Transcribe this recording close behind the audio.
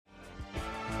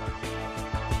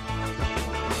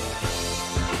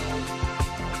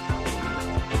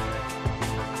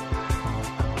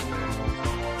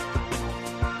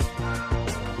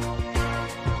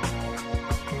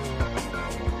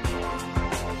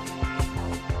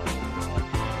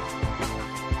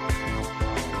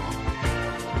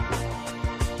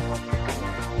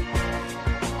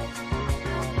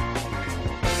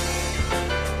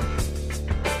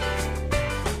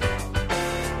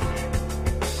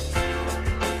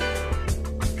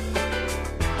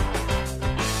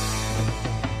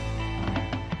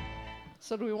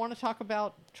So do we want to talk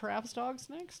about Trav's dogs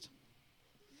next?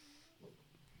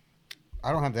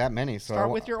 I don't have that many, so Start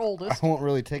with your oldest. I won't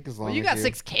really take as long. Well, you as got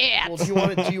 6 cats. Well, do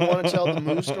you want to tell the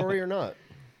Moo story or not?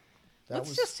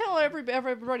 Let's just tell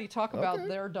everybody talk about Okay.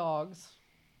 their dogs.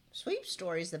 Sweep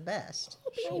story's the best.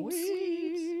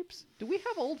 Sweeps. Do we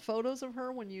have old photos of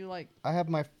her when you like I have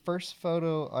my first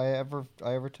photo I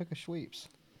ever took of Schweeps.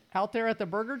 out there at the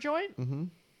burger joint? Mm-hmm.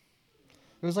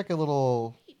 It was like a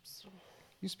little.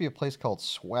 Used to be a place called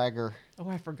Swagger. Oh,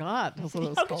 I forgot. That's what it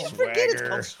was How could called. you forget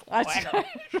it's called I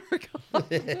forgot.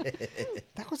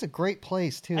 That was a great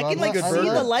place too. I can, like, see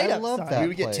the light I up love sign. that We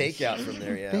would get place. takeout from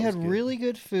there. Yeah, They it had was good. really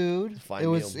good food. Fine It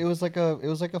was meal. like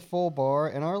a full bar,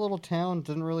 and our little town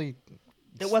didn't really.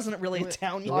 It wasn't really a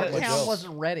town Our yet. Like town us.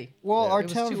 wasn't ready. Well, Yeah. our It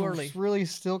was town too early. really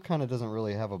still kind of doesn't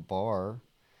really have a bar.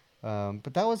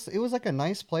 But it was like a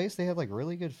nice place. They had like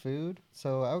really good food,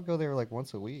 so I would go there like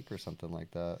once a week or something like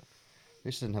that. They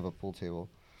just didn't have a pool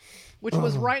table. Which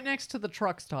was right next to the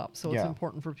truck stop, so it's Yeah.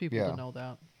 important for people Yeah. to know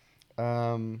that.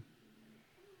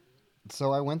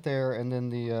 So I went there, and then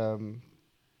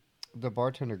the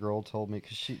bartender girl told me,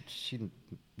 because she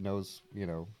knows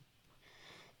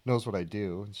knows what I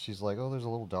do. And she's like, "Oh, there's a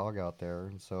little dog out there,"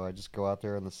 and so I just go out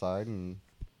there on the side and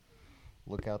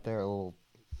look out there, a little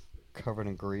covered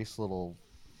in grease, little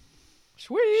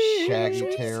Sweet.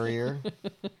 shaggy terrier,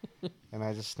 and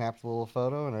I just snapped a little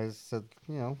photo, and I just said,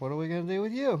 "What are we gonna do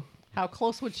with you?" How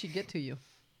close would she get to you?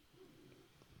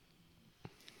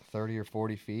 30 or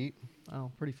 40 feet.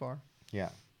 Oh, pretty far. Yeah.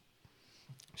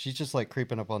 She's just like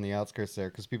creeping up on the outskirts there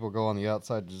because people go on the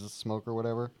outside to just smoke or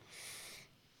whatever.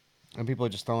 And people are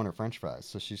just throwing her french fries.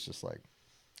 So she's just like,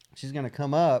 she's going to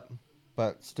come up,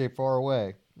 but stay far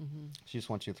away. Mm-hmm. She just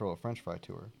wants you to throw a french fry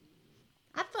to her.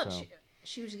 I thought So.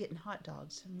 she was getting hot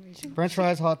dogs for some reason. French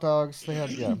fries, hot dogs. They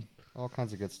had, all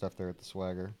kinds of good stuff there at the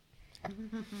Swagger.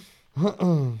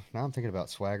 Now I'm thinking about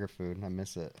Swagger food and I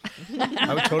miss it.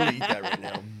 I would totally eat that right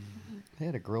now. They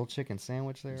had a grilled chicken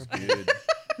sandwich there. Good.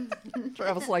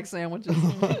 Travis likes sandwiches.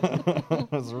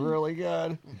 It was really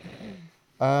good.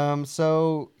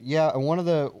 So yeah, and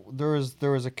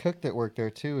there was a cook that worked there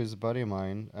too. Is a buddy of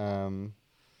mine.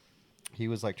 He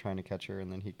was like trying to catch her,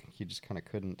 and then he just kind of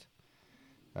couldn't.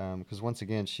 Because once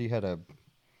again, she had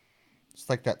it's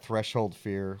like that threshold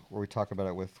fear where we talk about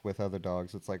it with other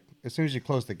dogs. It's like as soon as you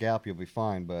close the gap, you'll be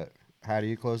fine. But how do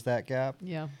you close that gap?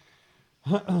 Yeah.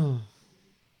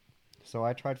 So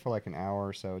I tried for like an hour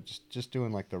or so, just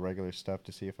doing like the regular stuff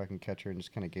to see if I can catch her and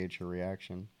just kind of gauge her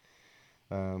reaction.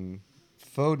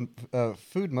 Food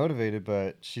motivated,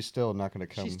 but she's still not going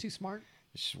to come. She's too smart.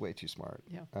 She's way too smart.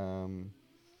 Yeah.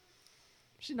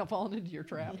 She's not falling into your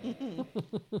trap.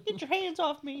 Get your hands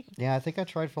off me. Yeah, I think I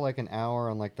tried for like an hour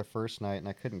on like the first night, and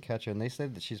I couldn't catch her. And they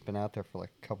said that she's been out there for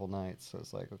like a couple nights, so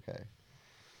it's like okay.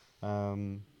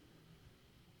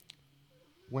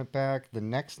 Went back the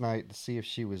next night to see if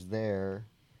she was there.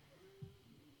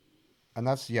 And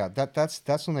that's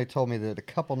when they told me that a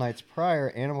couple nights prior,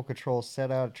 animal control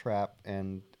set out a trap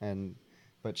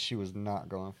but she was not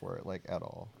going for it like at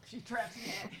all. She traps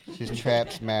me. She's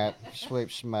trapped, Matt.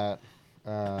 Sweeps, Matt.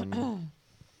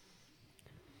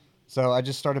 So I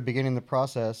just started beginning the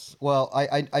process. Well,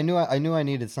 I knew I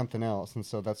needed something else, and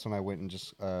so that's when I went and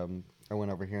just I went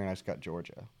over here and I just got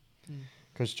Georgia,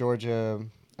 because Georgia,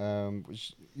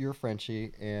 you're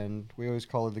Frenchie, and we always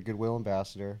call her the Goodwill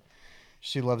Ambassador.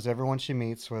 She loves everyone she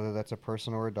meets, whether that's a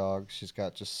person or a dog. She's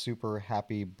got just super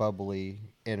happy, bubbly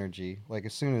energy. Like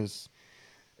as soon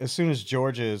as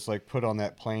Georgia is like put on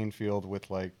that playing field with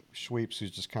like Schweeps,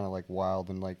 who's just kind of like wild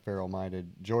and like feral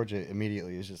minded, Georgia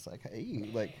immediately is just like,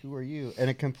 hey, like who are you? And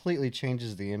it completely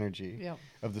changes the energy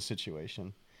of the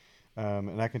situation.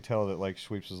 And I can tell that like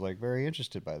Schweeps is like very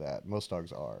interested by that. Most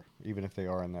dogs are, even if they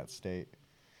are in that state.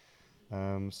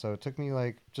 So it took me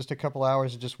like just a couple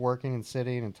hours of just working and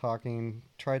sitting and talking.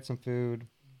 Tried some food.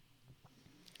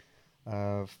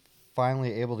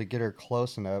 Finally able to get her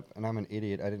close enough, and I'm an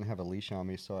idiot. I didn't have a leash on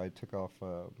me, so I took off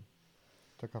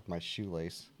my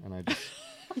shoelace, and I just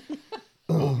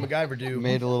Well, MacGyver do.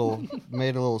 made a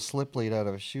little slip lead out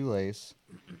of a shoelace.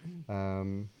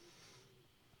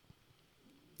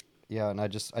 Yeah, and I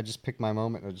just picked my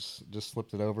moment. I just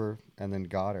slipped it over, and then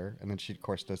got her, and then she of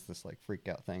course does this like freak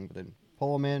out thing, but then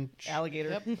pull them in,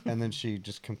 Alligator. and then she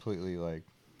just completely like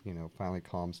finally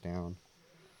calms down.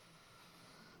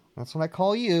 That's when I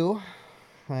call you,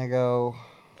 and I go,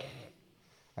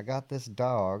 I got this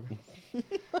dog.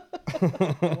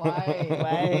 Why?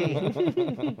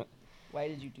 Why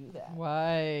did you do that?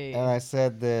 Why? And I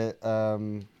said that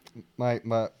my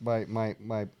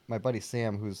buddy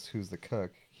Sam, who's the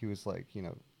cook, he was like,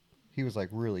 he was like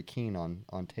really keen on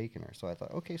taking her. So I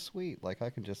thought, okay, sweet. Like I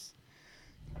can just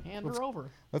Hand her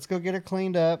over. let's go get her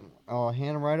cleaned up. I'll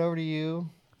hand him right over to you.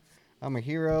 I'm a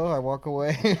hero. I walk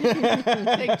away.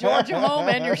 Take Georgia home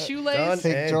and your shoelace. Done.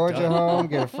 Take And Georgia done. home.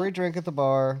 Get a free drink at the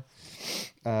bar.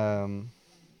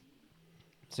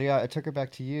 So yeah, I took her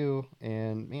back to you,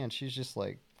 and man, she's just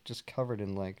covered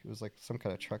in like it was like some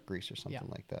kind of truck grease or something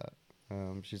like that.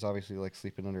 She's obviously like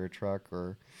sleeping under a truck,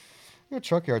 or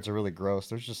truck yards are really gross.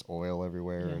 There's just oil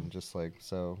everywhere, and just like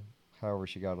so. However,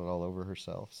 she got it all over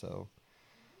herself. So,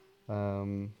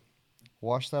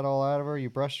 washed that all out of her. You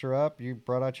brushed her up. You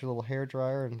brought out your little hair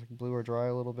dryer and blew her dry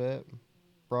a little bit.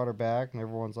 Brought her back, and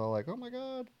everyone's all like, "Oh my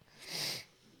god."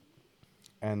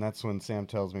 And that's when Sam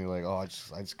tells me like, "Oh, I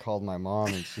just called my mom,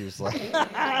 and she was like,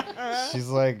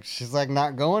 she's like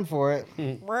not going for it."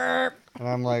 And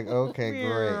I'm like, "Okay,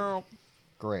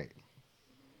 great."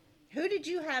 Who did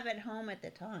you have at home at the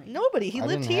time? Nobody. He I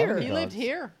lived didn't have here. any He lived dogs.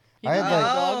 here. He I had, did like- have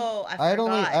a dog. Oh, I I'd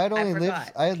forgot. only lived.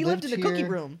 forgot. I had He lived in the cookie here-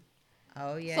 room.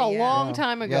 Oh yeah, It's a yeah. long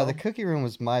time ago. Yeah, the cookie room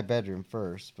was my bedroom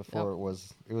first. Before it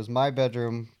was my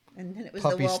bedroom, And then it was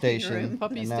puppy the whelping station, room.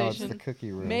 Puppy and now it's station. the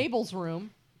cookie room. Mabel's room.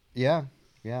 Yeah.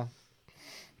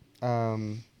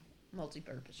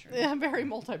 Multi-purpose room. Yeah, very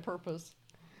multi-purpose.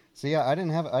 So yeah, I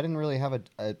didn't really have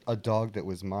a dog that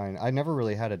was mine. I never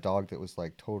really had a dog that was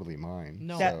like totally mine.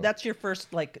 No. so- That's your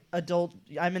first like adult.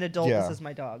 I'm an adult. Yeah. This is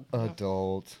my dog.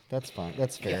 adult. That's fine.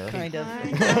 That's fair. Kind of.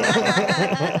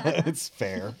 It's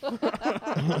fair.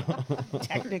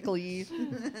 Technically.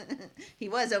 He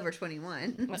was over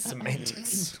 21.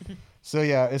 Semantics. So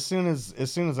yeah, as soon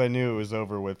as I knew it was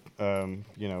over with,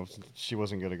 she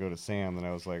wasn't gonna go to Sam, then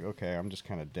I was like, okay, I'm just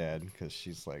kind of dead because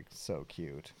she's like so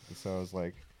cute. And so I was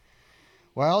like,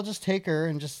 well, I'll just take her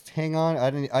and just hang on. I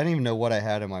didn't even know what I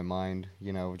had in my mind,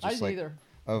 I just didn't like either.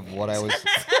 of what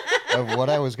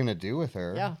I was gonna do with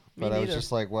her. Yeah, me but I was neither.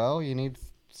 just like, well, you need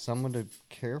someone to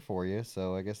care for you,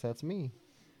 so I guess that's me.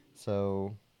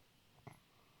 So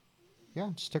yeah,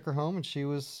 just took her home, and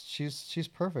she's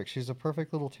perfect. She's a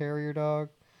perfect little terrier dog.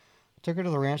 Took her to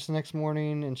the ranch the next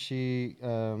morning, and she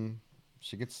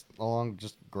gets along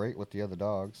just great with the other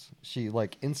dogs. She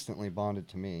like instantly bonded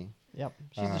to me. Yep.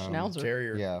 She's a schnauzer.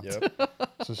 Terrier. Yeah. Yep.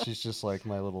 So she's just like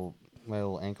my little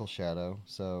ankle shadow.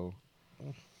 So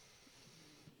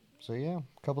yeah,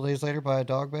 a couple days later, by a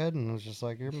dog bed, and it was just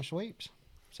like, "You're my sweeps."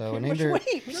 So I named her But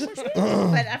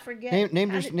I forget.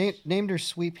 named I her didn't- named her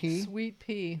Sweet Pea. Sweet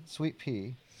pea. Sweet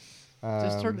Pea.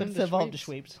 Just turned That's into evolved to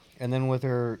sweeps. Schweeps. And then with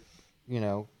her,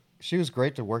 she was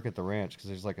great to work at the ranch because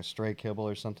there's like a stray kibble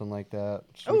or something like that.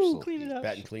 Oh, clean it up.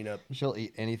 Bat and clean up. She'll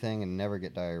eat anything and never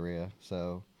get diarrhea.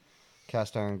 So,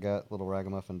 cast iron gut, little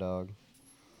ragamuffin dog.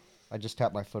 I just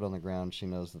tap my foot on the ground. She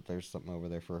knows that there's something over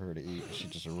there for her to eat. She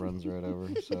just runs right over.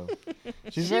 So,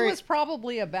 she's She very. was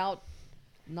probably about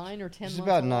 9 or 10 She's months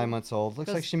about old. 9 months old. Looks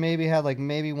like 'Cause- she had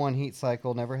maybe one heat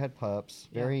cycle. Never had pups.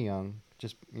 Yeah. Very young.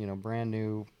 Just brand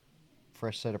new,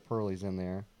 fresh set of pearlies in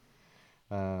there.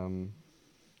 And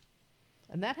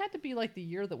that had to be like the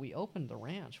year that we opened the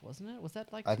ranch, wasn't it? Was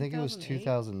that like I think it was 2008?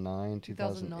 2009,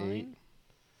 2008. 2009?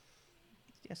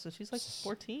 Yeah, so she's like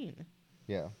 14.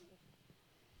 Yeah,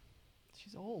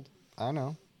 She's old. I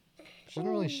know. She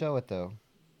doesn't really show it though.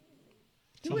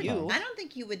 To you. I don't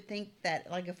think you would think that,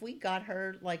 like, if we got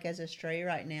her, like, as a stray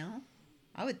right now,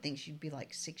 I would think she'd be,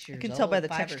 like, 6 years old. I can tell by the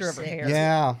 5 or texture of her 6. hair.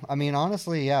 Yeah, I mean,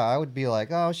 honestly, yeah, I would be like,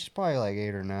 oh, she's probably like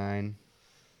 8 or 9.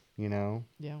 Yeah,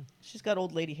 She's got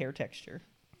old lady hair texture.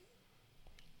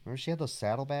 Remember she had those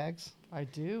saddlebags? I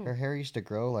do. Her hair used to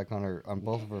grow like on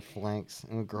both of her flanks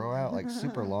and would grow out like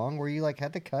super long, where you like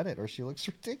had to cut it or she looks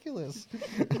ridiculous.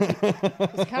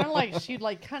 It's kind of like she'd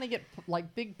like kind of get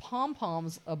like big pom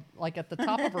poms like at the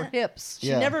top of her hips. She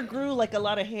Yeah. never grew like a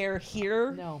lot of hair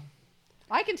here. No,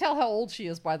 I can tell how old she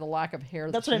is by the lack of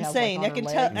hair. That's that what she I'm has, saying. Like, I on can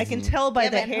her tell. legs. I can tell by Yeah,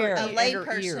 the but hair. A lay her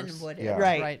person ears. would. Yeah.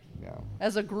 Right. Right. Yeah.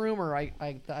 As a groomer, I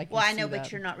can Well, I see know, but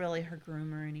that. you're not really her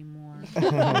groomer anymore.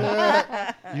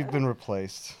 You've been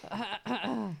replaced.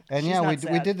 And She's yeah, we not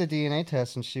we sad. did the DNA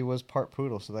test and she was part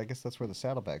poodle, so I guess that's where the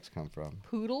saddlebags come from.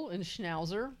 Poodle and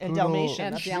Schnauzer. And Poodle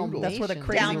Dalmatian. and That's where the Dalmatian.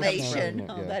 crazy comes from. Dalmatian. Yeah.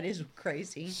 Oh, that is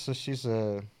crazy. So she's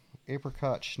a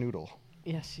apricot schnoodle.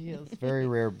 Yes, she is. Very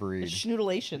rare The breed.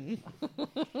 schnoodleation.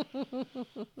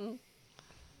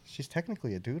 She's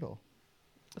technically a doodle.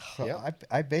 So Yep.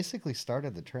 I basically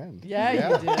started the trend. Yeah, Yeah.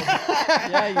 you did.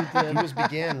 Yeah, you did. Doodles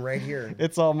began right here.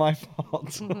 It's all my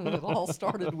fault. It all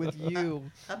started with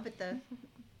you. Up at the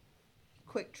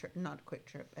quick trip, not quick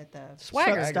trip, at the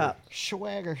Swagger. Truck stop.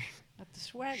 Swagger. At the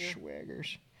swagger.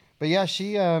 Swaggers. But yeah,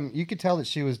 she you could tell that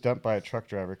she was dumped by a truck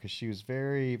driver because she was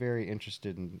very, very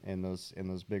interested in those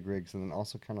big rigs, and then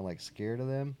also kind of like scared of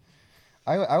them.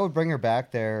 I would bring her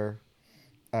back there,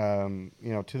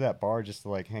 to that bar just to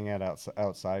like hang out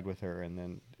outside with her, and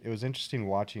then it was interesting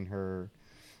watching her,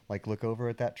 like look over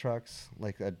at that trucks,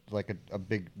 like a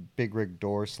big rig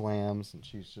door slams, and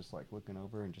she's just like looking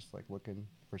over and just like looking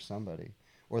for somebody,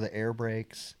 or the air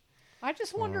brakes. I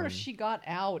just wonder if she got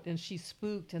out and she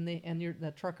spooked and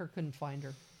the trucker couldn't find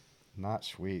her. Not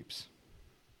Sweeps.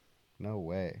 No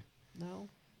way. No.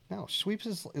 No, Sweeps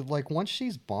is like once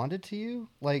she's bonded to you,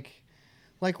 like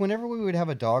whenever we would have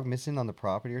a dog missing on the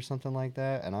property or something like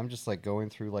that, and I'm just like going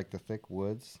through like the thick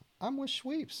woods, I'm with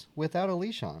Sweeps without a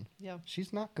leash on. Yeah.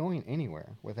 She's not going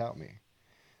anywhere without me.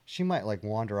 She might like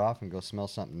wander off and go smell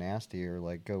something nasty or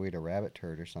like go eat a rabbit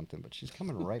turd or something, but she's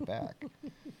coming right back.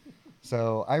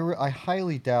 So I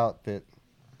highly doubt that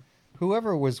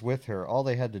whoever was with her, all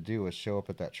they had to do was show up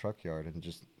at that truck yard and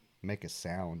just make a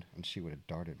sound, and she would have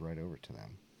darted right over to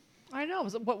them. I know,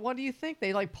 but what do you think?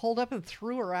 They like pulled up and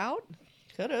threw her out?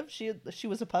 Could have. She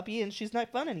was a puppy and she's not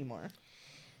fun anymore.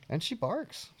 And she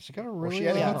barks. She got a Or really she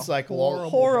had loud, it's like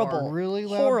Horrible. really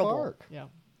loud Horrible. bark. Yeah.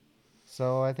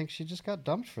 So I think she just got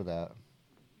dumped for that.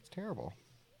 It's terrible.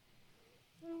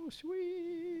 Oh,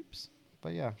 Sweeps.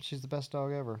 But yeah, she's the best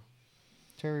dog ever.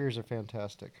 Terriers are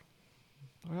fantastic.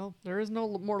 Well, there is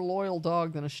no more loyal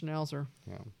dog than a Schnauzer,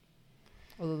 Yeah.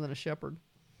 other than a Shepherd.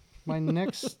 My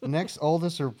next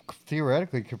oldest, or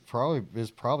theoretically is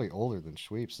probably older than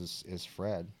Sweeps, is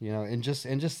Fred. And just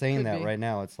saying Could that be. right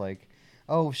now, it's like,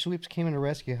 oh, Sweeps came in to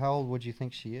rescue. How old would you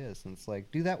think she is? And it's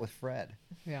like, do that with Fred.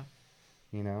 Yeah.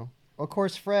 Of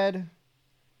course, Fred.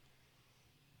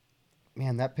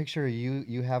 Man, that picture of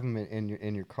you have him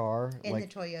in your car, In like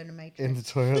the Toyota Matrix. in the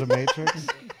Toyota Matrix.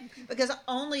 Because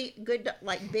only good,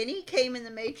 like Benny came in the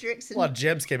Matrix. A And lot of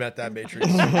gems came out that Matrix.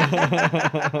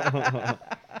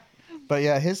 But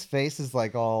yeah, his face is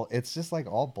like it's just like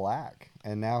all black,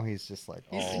 and now he's just like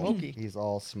He's all smoky. He's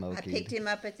all I smoky. picked him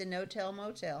up at the No-Tell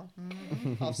Motel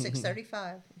off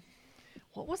 635.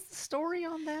 What was the story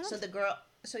on that?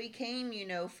 So he came,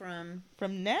 from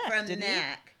From Knack, didn't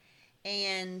Knack,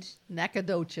 and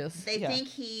Nacogdoches. they Yeah. think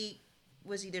he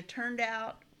was either turned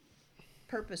out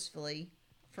purposefully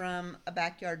from a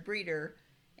backyard breeder,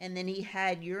 and then he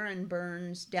had urine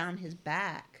burns down his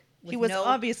back. he? He with was no-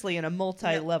 obviously in a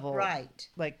multi-level. right.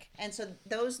 Like, And so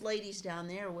those ladies down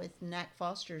there with Knack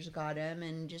Fosters got him,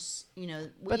 and just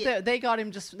But they got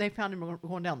him they found him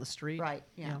going down the street. right,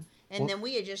 yeah. Yeah. And then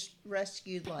we had just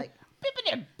rescued like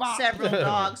several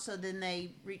dogs, so then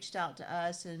they reached out to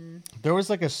us, and There was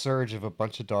like a surge of a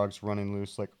bunch of dogs running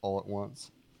loose like all at once,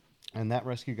 and that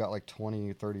rescue got like 20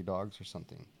 or 30 dogs or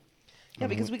something. yeah,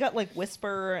 because we got like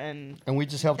Whisper and And we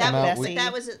just helped that them out. was Bessie.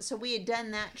 that was it. So we had done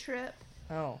that trip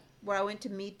oh, where I went to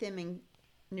meet them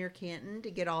near Canton to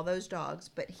get all those dogs,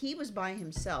 but he was by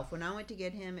himself. When I went to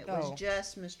get him, it was Oh.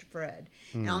 just Mr. Fred.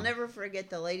 And I'll never forget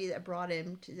the lady that brought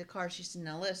him to the car. She said,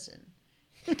 "Now listen,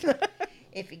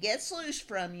 if he gets loose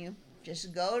from you,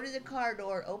 just go to the car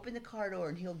door, open the car door,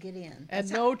 and he'll get in." And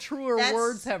That's no how- truer that's-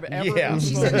 words have ever Yeah. been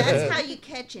She spoken. said, "That's how you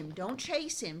catch him. Don't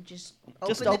chase him. Just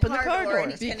open the car door,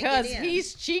 and he's gonna Because get in."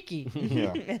 he's cheeky.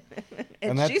 Yeah.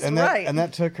 and, that, she's and right. That, and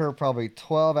that took her probably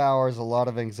 12 hours, a lot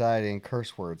of anxiety and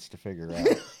curse words to figure out.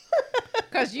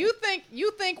 Because you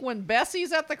think when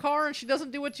Bessie's at the car and she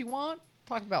doesn't do what you want,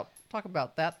 talk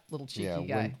about that little cheeky Yeah,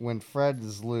 guy. when Fred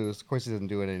is loose, of course he doesn't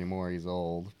do it anymore. He's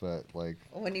old, but like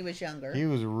When he was younger. he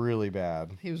was really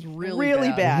bad. He was really, really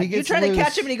bad. bad. He You gets try to loose.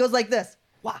 catch him and he goes like this.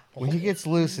 Wow. When he gets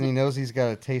loose and he knows he's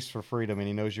got a taste for freedom and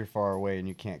he knows you're far away and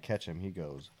you can't catch him, he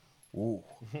goes, ooh.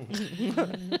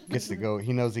 Gets to go.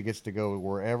 He knows he gets to go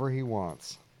wherever he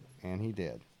wants, and he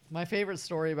did. My favorite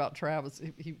story about Travis,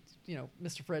 he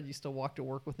Mr. Fred used to walk to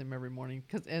work with him every morning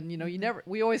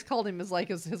we always called him as like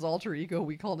his alter ego.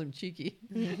 We called him Cheeky,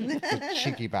 The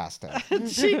cheeky bastard.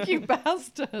 cheeky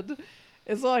bastard.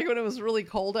 It's like when it was really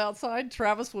cold outside,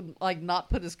 Travis would like not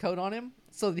put his coat on him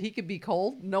so that he could be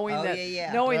cold, knowing Oh, that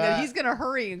yeah. that he's gonna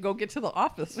hurry and go get to the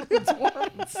office when it's warm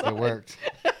outside. It worked.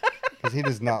 Because he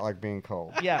does not like being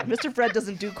cold. Yeah, Mr. Fred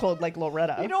doesn't do cold like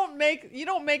Loretta. You don't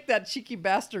make that cheeky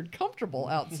bastard comfortable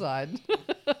outside.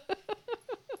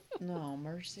 No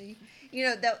mercy.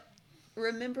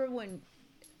 Remember when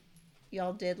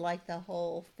y'all did like the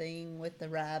whole thing with the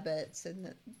rabbits,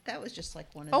 and that was just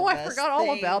like one of the Oh, I best forgot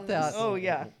all about things. that. Oh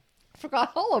yeah,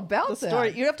 Forgot all about the that.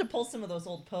 story. You have to pull some of those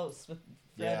old posts with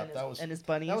Fred Yeah, and his, that was and his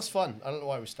bunnies. That was fun. I don't know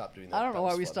why we stopped doing that. I don't know That why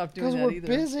was we fun. stopped doing Because that we're either.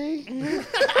 busy.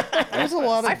 There's a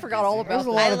lot of. I forgot all There's about a that.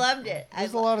 lot I of. loved it.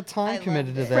 There's a lot of I time loved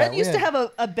committed to it. that. Fred used We to had-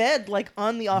 have a bed like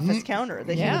on the office counter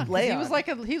that he Yeah, would 'cause lay he on. was like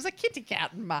a kitty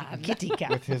cat in mine. kitty cat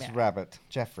with his man. rabbit,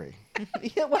 Jeffrey.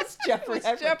 It was Jeffrey. It was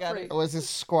I forgot Jeffrey. It was his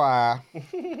squire.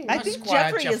 I think Squire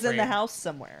Jeffrey is in Jeffrey. the house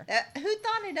somewhere. Who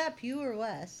thought it up? You or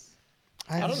Wes?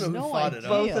 I don't know who no thought it idea.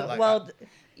 up. Both. Like, Well,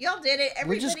 Y'all did it.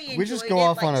 We Everybody just we just enjoyed go it,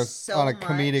 off like, on a so on a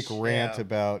comedic much. rant Yeah.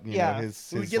 about Yeah. his.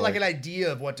 we would his, get like an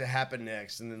idea of what to happen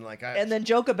next, and then and then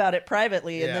joke about it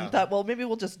privately, and Yeah. then thought, well, maybe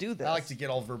we'll just do this. I like to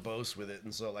get all verbose with it,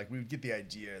 and so like we would get the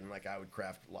idea, and like I would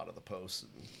craft a lot of the posts.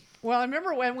 And, Well, I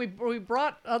remember when we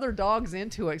brought other dogs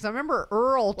into it. Because I remember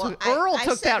Earl Well, took Earl I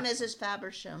took sent that. Mrs.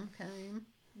 Fabersham coming,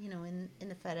 in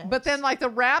the FedEx. But then, like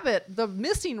the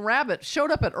missing rabbit showed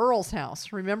up at Earl's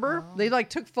house. Remember, they like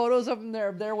took photos of him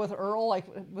there with Earl, like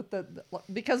with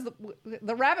because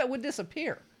the rabbit would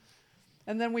disappear,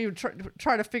 and then we would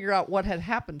try to figure out what had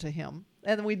happened to him,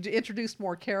 and then we introduced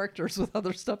more characters with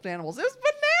other stuffed animals. It was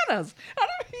bananas. How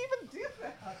did we even do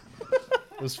that?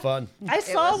 it was fun. I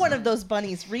saw was one fun. of those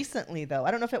bunnies recently, though.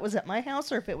 I don't know if it was at my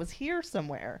house or if it was here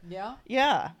somewhere. Yeah.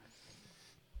 Yeah.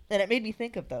 And it made me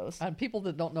think of those. And people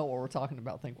that don't know what we're talking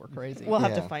about think we're crazy. We'll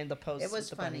have to Yeah. find the post. it was with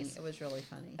the funny. bunnies. It was really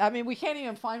funny. I mean, we can't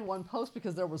even find one post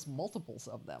because there was multiples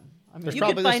of them. I mean, There's You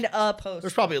probably- could find a post.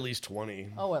 There's probably at least 20.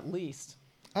 oh, at least.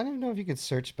 I don't even know if you can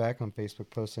search back on Facebook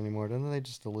posts anymore. Don't they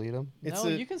just delete them? It's No,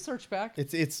 a- you can search back.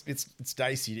 It's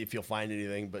dicey if you'll find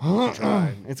anything, but you can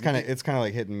try. It's kind of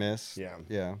like hit and miss. Yeah.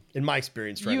 Yeah. In my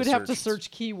experience, trying You would have to it's-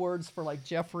 search keywords for like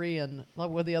Jeffrey and like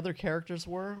what the other characters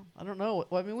were. I don't know.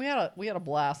 Well, I mean, we had a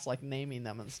blast like naming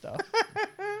them and stuff.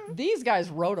 These guys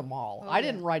wrote them all. I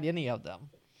didn't write any of them.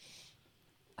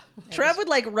 Trev would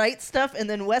like write stuff, and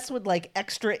then Wes would like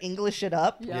extra English it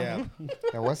up. Yeah.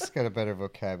 Yeah, Wes got a better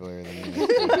vocabulary than me.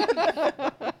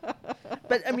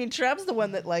 But I mean, Trev's the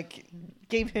one that like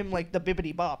gave him like the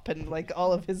bibbity bop and like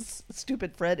all of his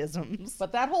stupid Fredisms.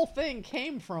 But that whole thing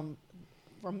came from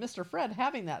Mr. Fred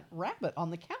having that rabbit on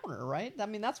the counter, right? I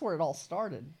mean, that's where it all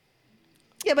started.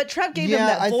 Yeah, but Trev gave him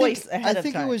that voice ahead of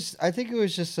time. I think it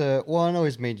was just well, I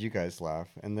always made you guys laugh,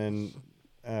 and then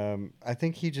I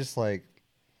think he just like.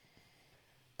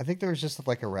 I think there was just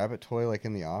like a rabbit toy like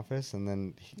in the office, and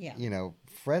then Yeah.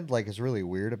 Fred like is really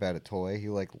weird about a toy. He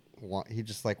like he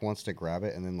just like wants to grab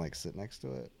it and then like sit next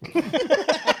to it.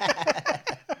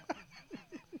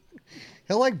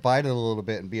 He'll like bite it a little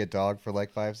bit and be a dog for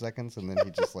like 5 seconds, and then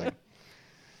he just like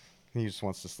he just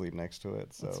wants to sleep next to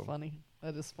it. So That's funny.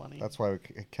 That is funny. that's why we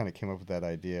kind of came up with that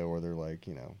idea where they're like,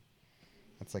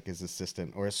 that's like his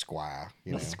assistant or a squire.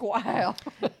 the squire.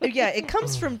 Yeah, it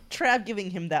comes from Trav giving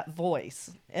him that voice,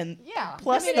 and Yeah.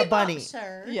 plus I mean, the it- bunny.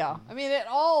 Sir. Yeah, I mean, it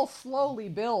all slowly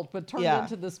built, but turned Yeah.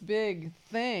 into this big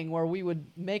thing where we would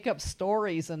make up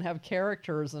stories and have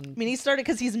characters and. I mean, he started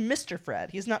because he's Mr.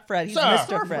 Fred. He's not Fred. He's Sir. Mr.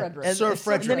 Sir Fred. Frederick. And, Sir and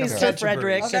Frederick then he's of Sir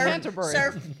Canterbury. Frederick. Of and then-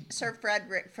 Canterbury. Sir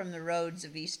Frederick from the roads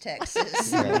of East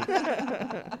Texas,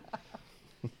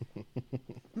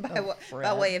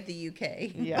 by way of the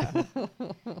UK. Yeah.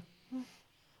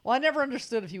 Well, I never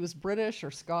understood if he was British or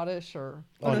Scottish or.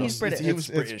 Oh, no, he's British. He was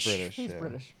It's British. British. He's yeah.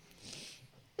 British.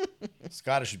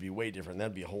 Scottish would be way different.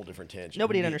 That'd be a whole different tangent.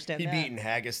 Nobody'd He'd be- understand He'd that. be eating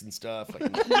haggis and stuff.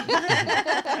 Like,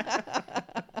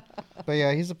 But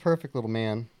yeah, he's a perfect little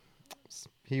man.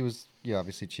 He was,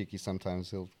 obviously cheeky sometimes.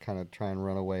 He'll kind of try and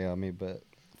run away on me, but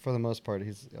for the most part,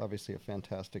 he's obviously a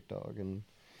fantastic dog. And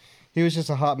he was just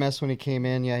a hot mess when he came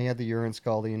in. Yeah, he had the urine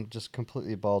scalding, just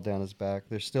completely bald down his back.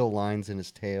 There's still lines in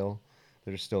his tail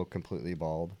that are still completely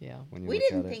bald. Yeah. When you We look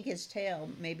didn't at think his tail,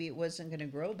 maybe it wasn't going to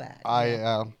grow back.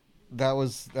 that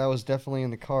was definitely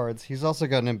in the cards. He's also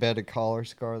got an embedded collar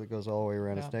scar that goes all the way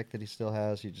around his Yeah. neck that he still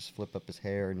has. You just flip up his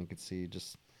hair and you can see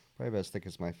just probably about as thick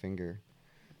as my finger,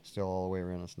 still all the way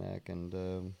around his neck.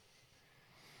 And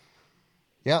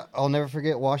yeah, I'll never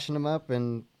forget washing him up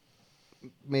and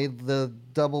made the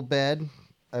double bed.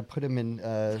 I put him in.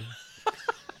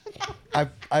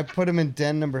 I put him in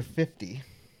den number 50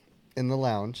 in the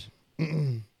lounge.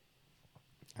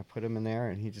 I put him in there,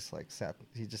 and he just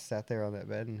sat there on that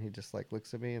bed, and he just like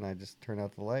looks at me, and I just turned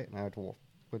out the light, and I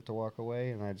went to walk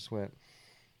away, and I just went,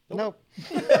 nope.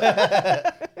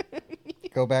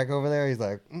 Go back over there. He's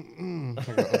like, I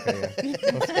go, okay,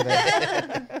 yeah, let's go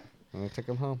there. And I took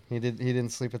him home. He didn't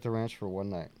sleep at the ranch for one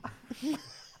night. He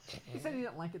said he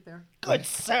didn't like it there. Good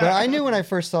sir. But I knew when I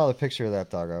first saw the picture of that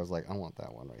dog, I was like, I want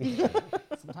that one right there.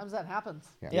 Sometimes that happens.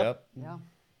 Yeah. Yep. Yeah.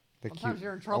 The Sometimes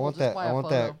you're in I trouble want just that. by I a want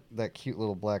photo. that cute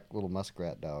little black little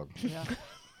muskrat dog. Yeah.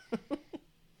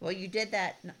 Well, you did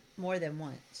that more than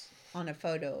once. on a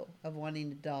photo of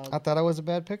wanting a dog. I thought I was a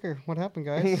bad picker. What happened,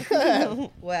 guys?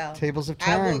 Well, Tables have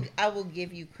I will. turned. I will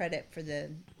give you credit for the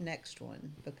next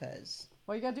one because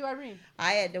Well, you gotta do Irene.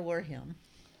 I had to wear him.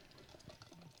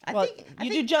 I Well, think. I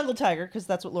you think, do Jungle Tiger because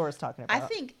that's what Laura's talking I about.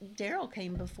 think Daryl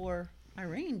came before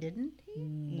Irene, didn't he?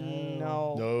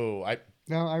 No. No,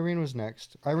 No, Irene was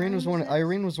next. Irene was one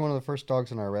of the first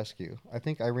dogs in our rescue. I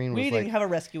think Irene We was didn't like. have a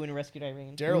rescue when we rescued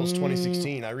Irene. Daryl's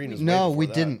 2016. Irene was No, way we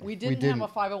before that. didn't. We didn't have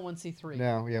a 501c3.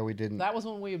 No, yeah, we didn't. That was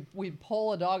when we'd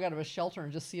pull a dog out of a shelter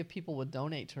and just see if people would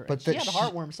donate to her. But And she that had she-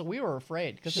 heartworm, so we were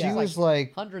afraid because She it was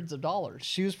like hundreds of dollars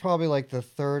she was probably like the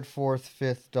third, fourth,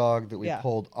 fifth dog that we Yeah.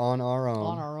 pulled on our own.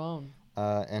 on our own.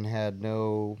 And had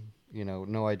no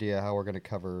idea how we're going to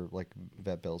cover like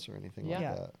vet bills or anything like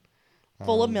Yeah. that.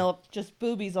 Full of milk, just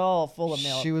boobies all full of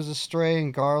milk. She was a stray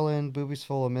in Garland, boobies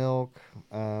full of milk.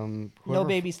 No Whoever-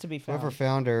 babies to be found. Whoever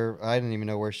found her, I didn't even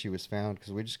know where she was found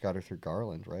because we just got her through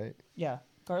Garland, right? Yeah,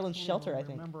 Garland's shelter, I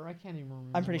think. Remember? I can't even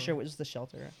remember. I'm pretty sure it was the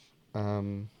shelter.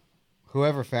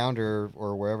 Whoever found her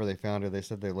or wherever they found her, they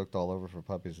said they looked all over for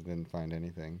puppies and didn't find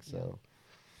anything. So,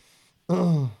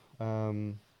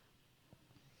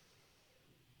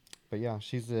 but yeah,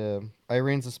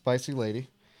 Irene's a spicy lady.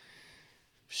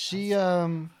 She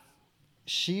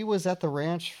was at the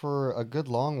ranch for a good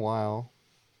long while.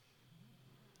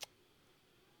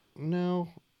 No,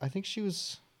 I think she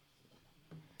was.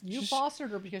 You She's-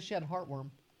 fostered her because she had heartworm.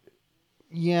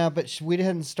 Yeah, but we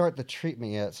didn't start the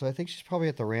treatment yet, so I think she's probably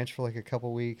at the ranch for like a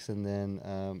couple weeks, and then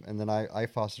I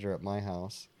fostered her at my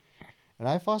house, and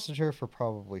I fostered her for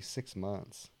probably 6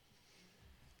 months.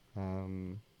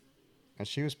 And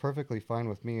she was perfectly fine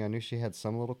with me. I knew she had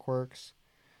some little quirks,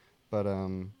 but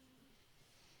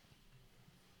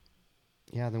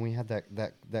yeah. Then we had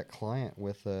that client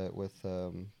with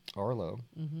Arlo.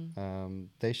 Mm-hmm.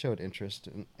 They showed interest,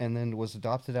 and then was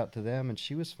adopted out to them, and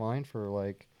she was fine for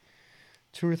like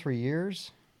 2 or 3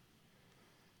 years,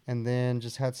 and then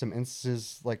just had some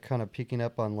instances like kind of peeking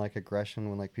up on like aggression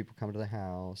when like people come to the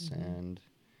house, and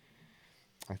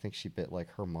I think she bit like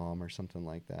her mom or something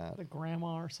like that. The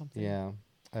grandma or something. Yeah.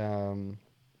 So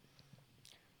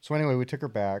anyway, we took her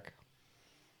back.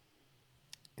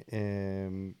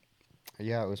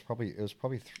 Yeah, it was probably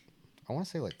I want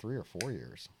to say like 3 or 4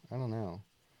 years. I don't know.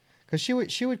 Cuz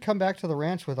she would come back to the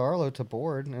ranch with Arlo to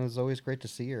board, and it was always great to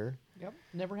see her. Yep.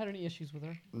 Never had any issues with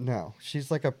her. No,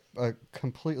 she's like a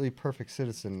completely perfect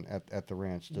citizen at the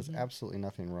ranch. Does absolutely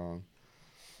nothing wrong.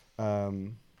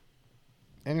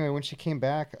 Anyway, when she came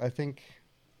back, I think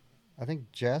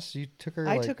Jess, you took her.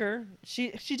 I like, took her.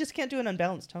 She just can't do an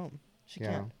unbalanced home. She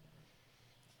Yeah. can't.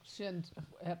 She had,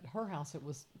 at her house, it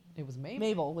was Mabel.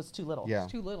 Mabel was too little. Yeah.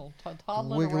 It's too little.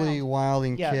 Toddling wiggly, around.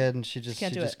 wilding Yeah. kid, and she just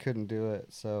can't do it. couldn't do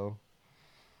it. So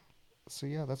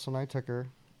yeah, that's when I took her.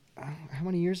 How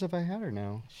many years have I had her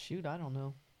now? Shoot, I don't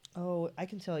know. Oh, I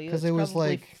can tell you. 'Cause It's it was probably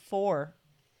like- 4.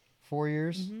 4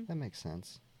 years. Mhm. That makes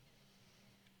sense.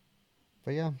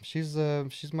 But yeah, she's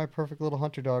my perfect little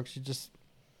hunter dog. She just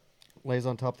lays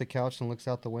on top of the couch and looks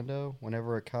out the window.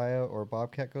 Whenever a coyote or a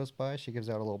bobcat goes by, she gives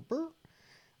out a little burr.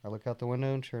 I look out the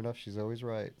window, and sure enough, she's always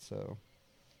right. So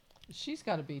She's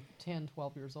got to be 10,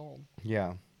 12 years old.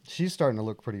 yeah, she's starting to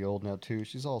look pretty old now too.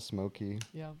 She's all smoky.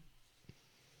 Yeah.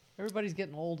 Everybody's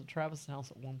getting old at Travis'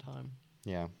 house at one time.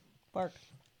 Yeah. Bark.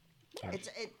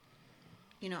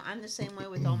 I'm the same way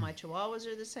with all my chihuahuas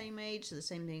are the same age, so the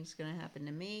same thing's going to happen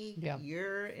to me. Yeah.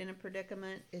 You're in a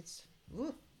predicament. It's,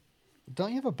 ooh, Don't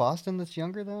you have a Boston that's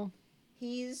younger though?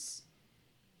 he's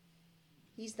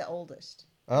the oldest.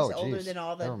 Oh, he's older geez. than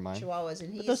all the Never mind. chihuahuas, and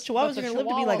But he's those But chihuahuas the are going to live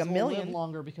to be like Chihuahuas a will million. live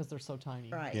longer because they're so tiny.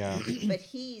 right. Yeah. But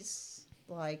he's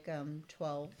like 12,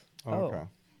 Oh, Oh. okay.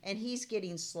 and he's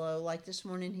getting slow. Like this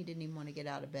morning, he didn't even want to get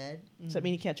out of bed. Does that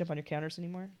mean you can't jump on your counters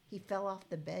anymore? He fell off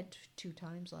the bed 2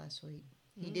 times last week.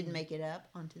 He didn't make it up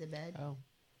onto the bed. Oh.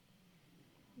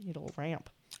 You need a little ramp.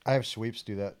 I have Sweeps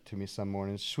do that to me some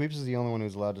mornings. Sweeps is the only one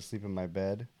who's allowed to sleep in my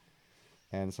bed.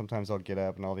 And sometimes I'll get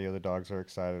up and all the other dogs are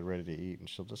excited, ready to eat, and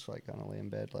she'll just like kind of lay in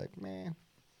bed like, meh.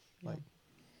 Like,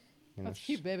 you know, That's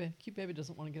cute, baby. Cute baby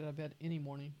doesn't want to get out of bed any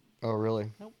morning. Oh,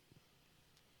 really?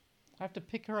 I have to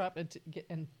pick her up and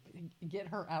get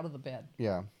her out of the bed.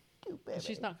 Yeah. But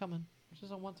she's not coming. She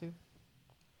doesn't want to.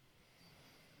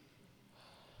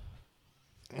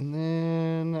 And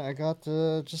then I got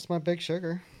just my big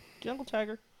sugar. Jungle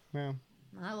Tiger. Yeah.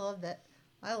 I love that.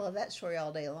 I love that story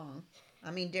all day long. I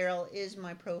mean, Daryl is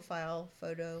my profile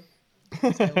photo.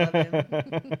 'Cause I love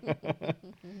him.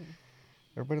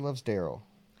 Everybody loves Daryl.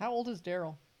 How old is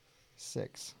Daryl?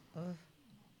 6. Ugh.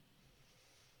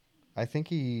 I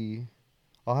think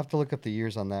I'll have to look up the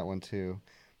years on that one too.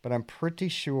 But I'm pretty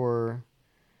sure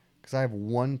because I have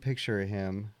one picture of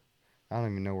him. I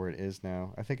don't even know where it is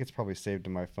now. I think it's probably saved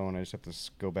in my phone. I just have to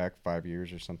go back 5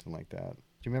 years or something like that.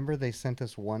 Do you remember they sent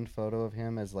us one photo of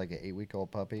him as like an 8-week-old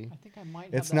puppy? I think I might.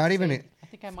 It's have not that even saved. I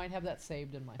think I might have that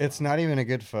saved in my. It's phone. not even a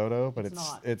good photo, but It's it's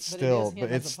not, it's but it still is him but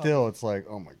as it's a still puppy. it's like,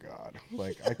 oh my god,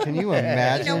 like can you You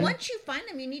imagine? know, once you find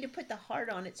them, you need to put the heart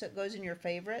on it so it goes in your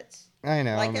favorites. I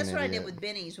know. Like I'm that's an what I idiot. did with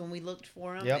Benny's when we looked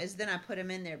for them. Yep. Is then I put them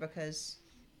in there because,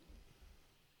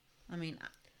 I mean,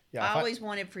 Yeah, I if I- always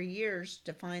wanted for years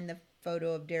to find the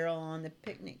photo of Daryl on the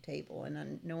picnic table,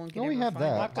 and no one could Oh, ever we have find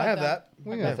that. it. I've got I have that.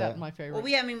 We I've have got that that. in my favorite. Well,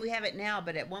 we have it now,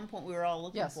 but at one point we were all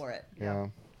looking Yes. for it. Yeah.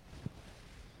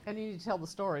 And you need to tell the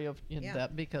story of Yeah.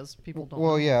 that because people don't.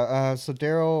 Well, know. yeah. So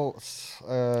Daryl,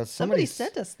 Somebody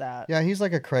sent us that. Yeah, he's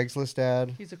like a Craigslist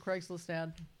ad. He's a Craigslist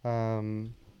ad.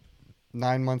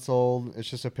 9 months old. It's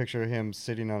just a picture of him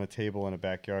sitting on a table in a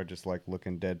backyard, just like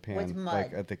looking deadpan, With like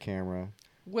mud. at the camera.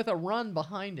 With a run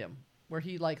behind him, where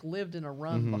he like lived in a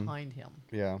run Mm-hmm. behind him.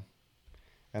 Yeah.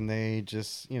 And they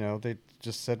just, they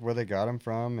just said where they got him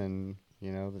from, and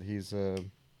that he's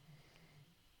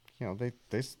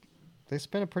they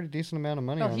spent a pretty decent amount of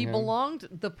money No, on he him. belonged.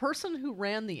 The person who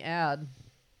ran the ad,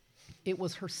 it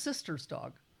was her sister's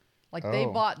dog. Like they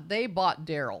Oh. bought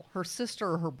Daryl, her sister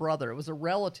or her brother. It was a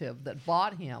relative that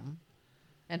bought him,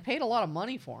 and paid a lot of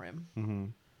money for him.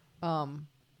 Mm-hmm.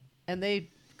 And they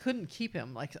couldn't keep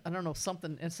him. Like I don't know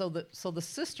something. And so the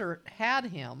sister had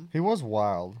him, He was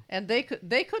wild. and they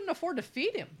couldn't afford to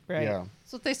feed him. Right. Yeah.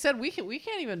 So they said we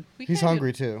can't even. He's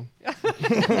hungry too.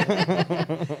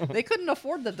 They couldn't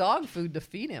afford the dog food to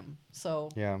feed him. So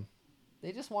Yeah.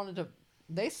 they just wanted to.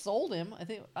 They sold him. I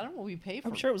don't know what we paid for.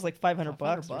 I'm sure it was like $500 $500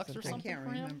 or or something. I something can't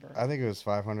for him? remember. I think it was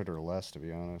 500 or less, to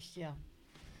be honest. Yeah.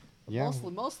 Yeah.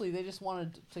 Mostly they just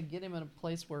wanted to get him in a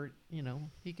place where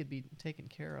he could be taken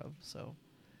care of. So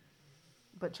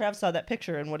But Trav saw that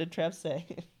picture, and what did Trav say?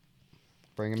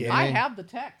 Bring him Yeah. to I me. have the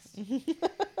text.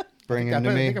 Bring I him to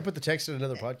think me. I put the text in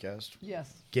another podcast.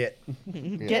 Yes. Get.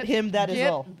 Get him, that is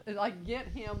all. Like get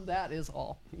him. That is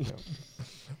all.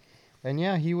 And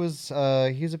yeah, he's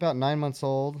about 9 months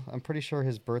old. I'm pretty sure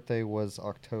his birthday was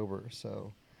October,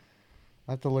 so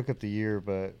I have to look at the year,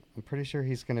 but I'm pretty sure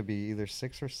he's going to be either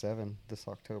 6 or 7 this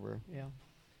October. Yeah.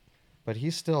 But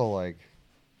he's still like,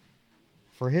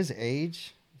 for his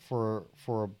age, for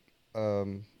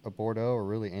a Bordeaux or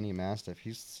really any Mastiff,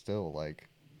 he's still like,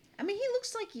 I mean, he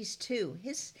looks like he's 2.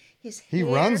 His he hair,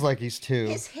 runs like he's 2.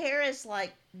 his hair is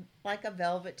like a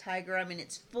velvet tiger. I mean,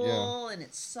 it's full and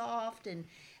it's soft, and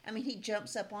I mean, he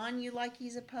jumps up on you like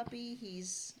he's a puppy.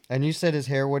 He's And you said his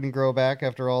hair wouldn't grow back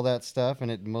after all that stuff, and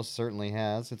it most certainly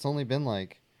has. It's only been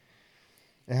like,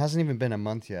 it hasn't even been a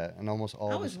month yet, and almost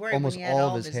all I of was his, worried almost when he had all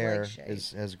all of his of his hair legs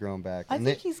shaved. has grown back. I And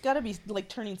think he's got to be like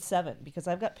turning 7 because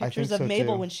I've got I pictures think of so,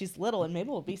 Mabel too. when she's little, and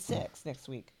Mabel will be 6 next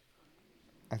week.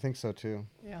 I think so too.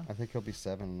 Yeah. I think he'll be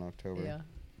 7 in October. Yeah.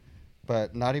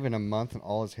 But not even a month, and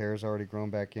all his hair's already grown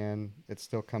back in. It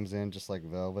still comes in just like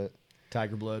velvet.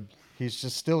 Tiger blood. He's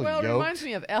just still Well, it yoked. reminds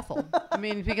me of Ethel. I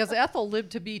mean, because Ethel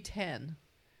lived to be 10.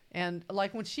 And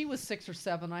like when she was 6 or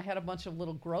 7, I had a bunch of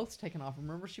little growths taken off.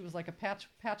 Remember, she was like a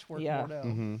patchwork Yeah. Bordeaux,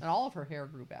 and all of her hair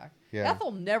grew back. Yeah.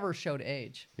 Ethel never showed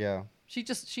age. Yeah,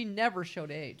 She never showed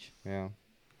age. yeah.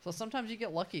 So sometimes you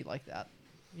get lucky like that,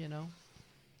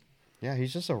 Yeah,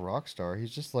 he's just a rock star.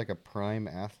 He's just like a prime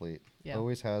athlete. Yeah.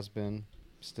 Always has been,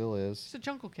 still It's is. a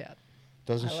jungle cat.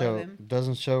 Doesn't I love show him.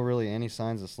 doesn't show really any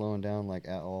signs of slowing down like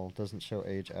at all. Doesn't show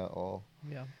age at all.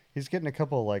 Yeah. He's getting a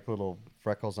couple like little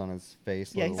freckles on his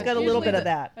face. Yeah, he's little- got a little Usually bit of the-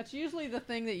 that. That's usually the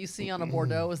thing that you see on a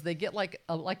Bordeaux is they get like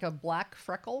a black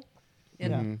freckle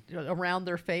around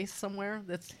their face somewhere.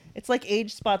 That's It's like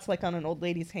age spots like on an old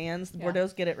lady's hands. The Yeah. Bordeaux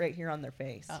get it right here on their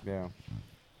face. Yeah.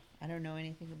 I don't know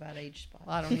anything about age spots.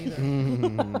 I don't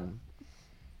either.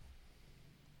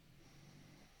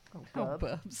 Oh, Oh, bub.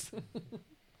 bubs.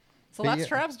 So But that's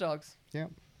yeah. Trav's dogs. Yeah.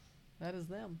 That is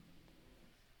them.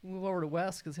 Move over to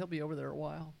Wes because he'll be over there a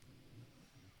while.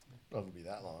 Not gonna be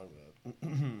that long, but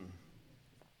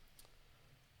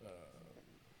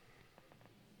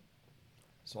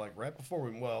so like right before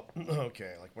we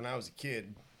okay, like when I was a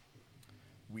kid,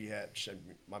 we had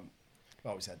my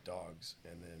always had dogs,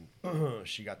 and then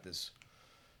she got this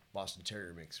Boston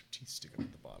Terrier mix, her teeth sticking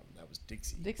at the bottom. That was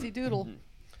Dixie. Dixie Doodle.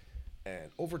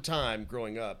 And over time,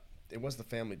 growing up, it was the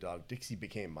family dog. Dixie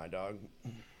became my dog.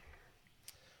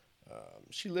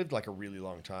 She lived like a really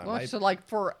long time. Well, so like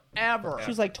forever. She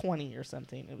was like 20 or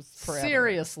something. It was forever.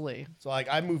 Seriously. So like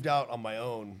I moved out on my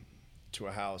own to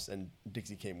a house, and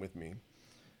Dixie came with me.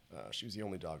 She was the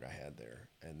only dog I had there,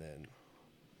 and then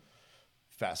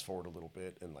fast forward a little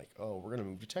bit, and like, oh, we're gonna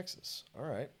move to Texas. All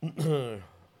right.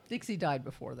 Dixie died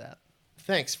before that.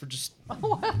 Thanks for just. I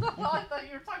thought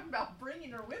you were talking about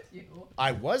bringing her with you.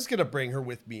 I was gonna bring her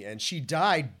with me, and she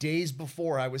died days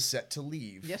before I was set to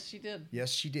leave. Yes, she did.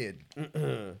 Yes, she did.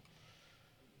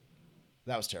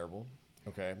 That was terrible.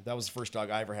 Okay, that was the first dog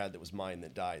I ever had that was mine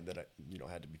that died. That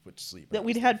I had to be put to sleep. That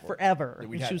we'd had forever. That And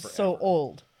we'd she had was so forever.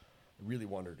 old. I really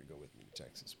wanted her to go with me to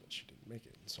Texas, but she didn't make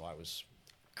it. So I was.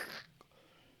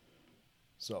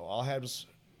 So all I had was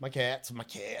my cats, and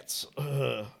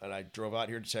I drove out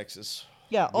here to Texas.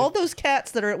 Yeah, all those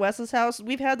cats that are at Wes's house,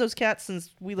 we've had those cats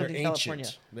since we They're lived in California.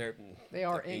 ancient. They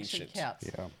are they're ancient cats.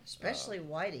 Yeah. Especially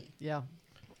Whitey. Yeah.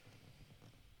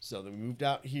 So then we moved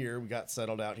out here. We got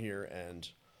settled out here, and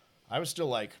I was still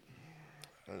like,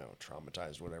 I don't know,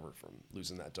 traumatized, whatever, from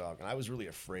losing that dog. And I was really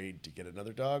afraid to get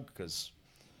another dog because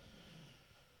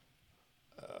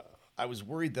I was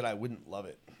worried that I wouldn't love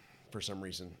it for some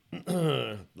reason,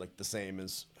 like the same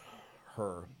as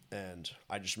her. And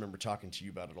I just remember talking to you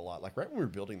about it a lot, like right when we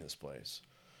were building this place.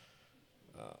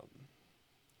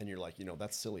 And you're like,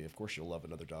 that's silly. Of course you'll love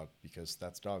another dog because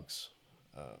that's dogs.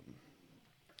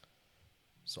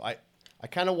 So I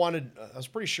kind of wanted, I was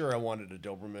pretty sure I wanted a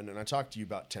Doberman, and I talked to you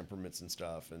about temperaments and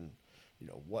stuff, and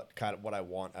what I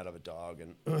want out of a dog,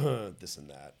 and this and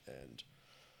that, and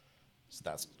so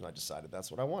I decided that's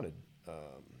what I wanted.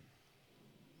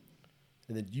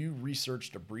 And then you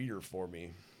researched a breeder for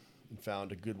me and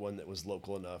found a good one that was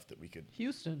local enough that we could.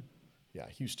 Houston. Yeah,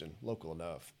 Houston, local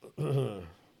enough.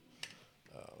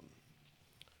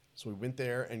 So we went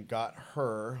there and got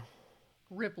her.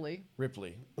 Ripley.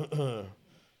 Remember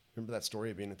that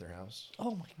story of being at their house?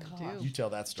 Oh my god. You tell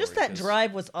that story. Just that 'cause-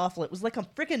 drive was awful. It was like a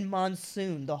freaking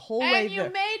monsoon the whole way And you there.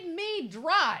 made me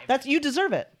drive. That's you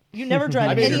deserve it. You never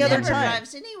drive I made any her other never Never time.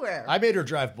 drives anywhere. I made her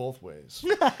drive both ways.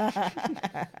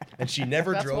 And she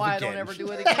never That's drove why again. I don't ever do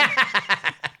it again.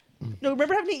 No,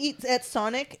 remember having to eat at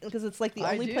Sonic because it's like the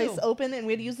I only do. place open, and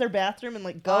we had to use their bathroom and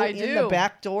like go I in do. the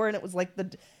back door, and it was like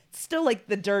still like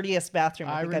the dirtiest bathroom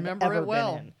I I think remember I've ever it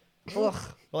well. been in. Ugh.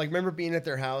 Well, like, remember being at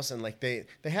their house and, like, they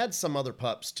had some other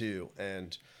pups, too,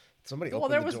 and somebody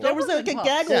opened there the was door. There was like a Doberman pups.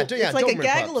 gaggle. Yeah, It's like a Doberman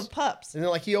gaggle pups. of pups. And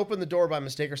then, like, he opened the door by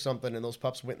mistake or something, and those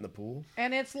pups went in the pool.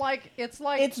 And it's like It's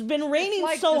been raining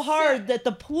like so the hard that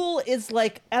the pool is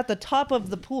like at the top of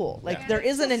the pool. Like Yeah. there it's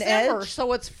isn't an December, edge.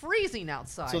 so it's freezing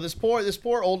outside. So this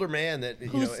poor older man that,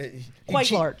 Who's he quite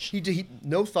large. He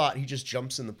no thought, he just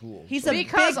jumps in the pool. He's So- a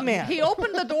because big man. he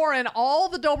opened the door and all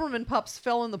the Doberman pups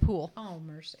fell in the pool, Oh,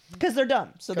 mercy. Because they're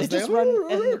dumb. So they 'cause just run.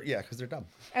 And, yeah, because they're dumb.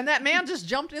 and that man just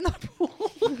jumped in the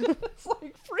pool. It's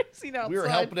like freezing outside. We were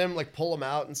helping him, like, pull him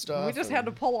out and stuff. We just and had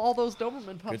to pull all those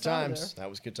Doberman pups Good out of times. there. That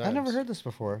was good times. I never heard this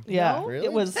before. yeah, No? Really?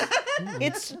 it was.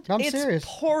 It's I'm it's serious.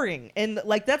 pouring, and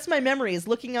like that's my memory is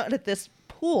looking out at this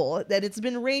pool that it's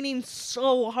been raining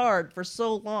so hard for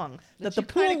so long that the you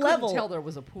kinda pool couldn't level. tell there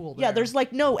was a pool there. Yeah, there's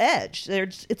like no edge.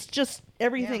 It's just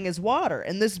everything is water,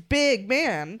 and this big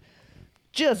man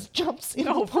just jumps in.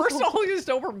 No, the pool. first all these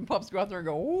Doberman pups go out there and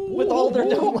go, ooh. with all their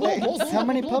dumb legs. How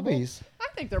many puppies? I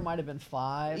think there might have been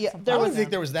 5. Yeah, something there I like wouldn't was- think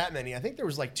that. there was that many. I think there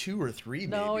was, like, 2 or 3,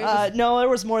 No, maybe. it was- No, there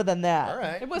was more than that. All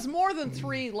right. It was more than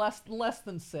 3, less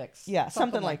than 6. Yeah,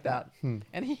 something like that. And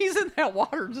he's in that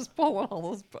water just pulling all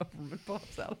those Doberman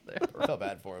pups out of there. I felt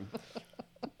bad for him.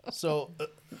 So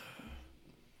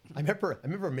I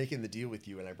remember making the deal with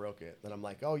you and I broke it. Then I'm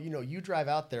like, oh, you drive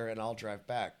out there and I'll drive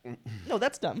back. No,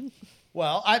 that's dumb.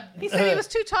 Well, He said he was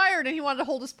too tired and he wanted to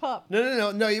hold his pup.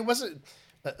 no, it wasn't.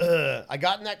 I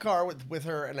got in that car with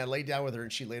her and I laid down with her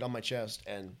and she laid on my chest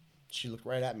and she looked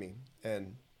right at me.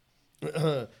 And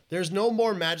there's no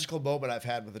more magical moment I've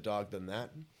had with a dog than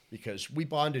that because we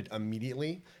bonded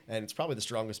immediately and it's probably the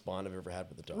strongest bond I've ever had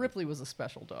with a dog. Ripley was a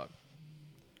special dog.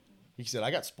 He said,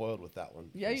 I got spoiled with that one.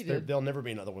 Yeah, you Because did. There'll never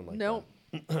be another one like Nope.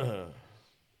 that.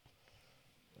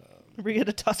 We had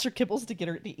to toss her kibbles to get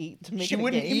her to eat to make She it a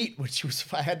wouldn't game. eat, which was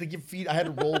I had to give feed. I had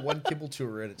to roll one kibble to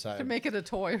her at a To time. make it a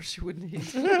toy or she wouldn't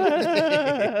eat.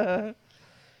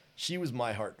 She was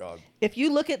my heart dog. If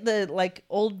you look at the like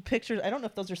old pictures, I don't know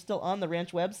if those are still on the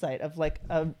ranch website of like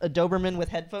a Doberman with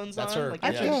headphones That's on. her. Like, I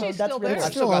Yeah. think oh, she's that's still really there.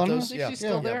 I've still still got on those. I think Yeah, she's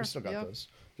still yeah, there. we still got Yeah. those.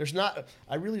 There's not.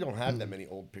 I really don't have that many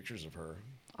old pictures of her.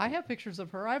 I have pictures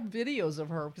of her. I have videos of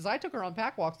her because I took her on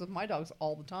pack walks with my dogs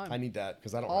all the time. I need that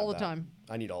because I don't. All have the that. time.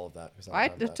 I need all of that because I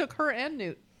don't have that. took her and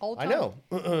Newt all the I time.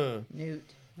 know. Newt.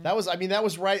 That was. I mean, that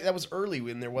was right. That was early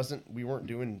when we weren't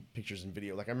doing pictures and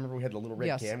video. Like I remember we had a little red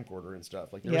Yes. camcorder and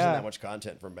stuff. Like there Yeah. wasn't that much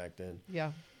content from back then.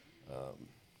 Yeah.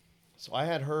 So I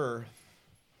had her.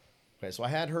 Okay, so I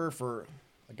had her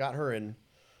I got her in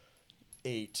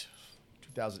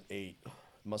 2008,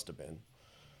 must have been.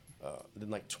 Then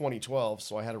like 2012,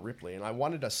 so I had a Ripley, and I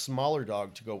wanted a smaller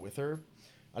dog to go with her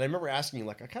And I remember asking you,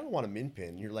 like, I kind of want a min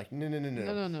pin. You're like, no.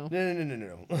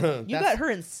 You got her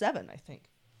in 7, I think.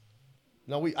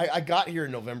 No, I got here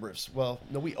in November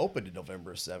we opened in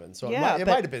November of 7, so Yeah, it but-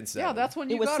 might have been 7. Yeah, that's when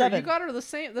It you was got her. 7. You got her the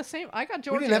same. I got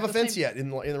Georgia. we didn't have at a the fence same- yet in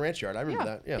the ranch yard. I remember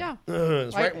that. Yeah, yeah. it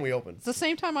was right when we opened. It's the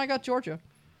same time I got Georgia.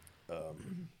 So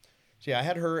yeah, I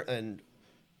had her, and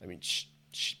I mean,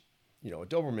 a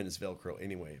Doberman is Velcro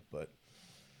anyway, but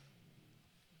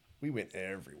we went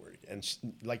everywhere. And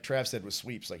like Trav said with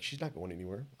sweeps, like she's not going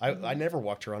anywhere. I never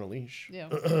walked her on a leash. Yeah.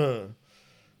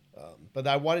 But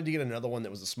I wanted to get another one that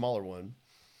was a smaller one.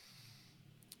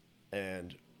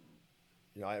 And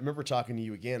I remember talking to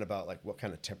you again about like what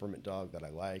kind of temperament dog that I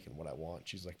like and what I want.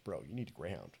 She's like, bro, you need a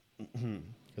Greyhound.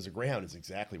 Because a Greyhound is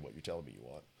exactly what you're telling me you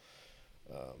want.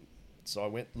 So I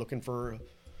went looking for, it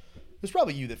was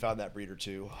probably you that found that breeder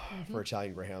too, for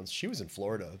Italian Greyhounds. She was in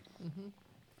Florida.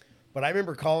 But I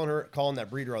remember calling that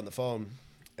breeder on the phone.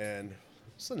 And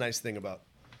it's the nice thing about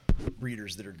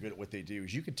breeders that are good at what they do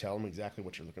is you can tell them exactly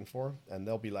what you're looking for. And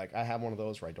they'll be like, I have one of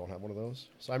those or I don't have one of those.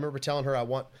 So I remember telling her I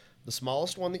want the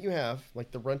smallest one that you have,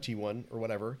 like the runty one or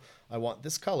whatever. I want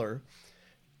this color.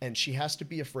 And she has to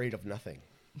be afraid of nothing.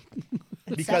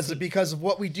 because of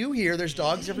what we do here, there's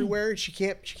dogs everywhere. She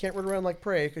can't run around like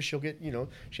prey because she'll get,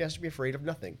 she has to be afraid of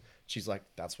nothing. She's like,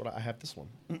 that's what I have this one.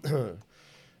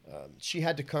 She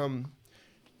had to come,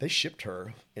 they shipped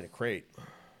her in a crate.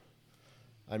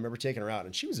 I remember taking her out,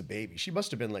 and she was a baby. She must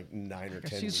have been like 9 or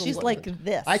 10. She's She's like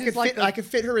this. I She's could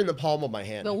fit her in the palm of my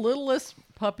hand. The littlest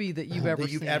puppy that you've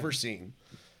ever seen.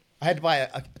 I had to buy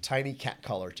a tiny cat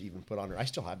collar to even put on her. I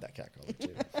still have that cat collar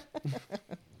too.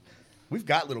 We've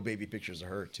got little baby pictures of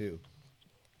her too.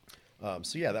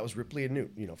 So yeah, that was Ripley and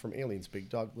Newt. From Aliens, big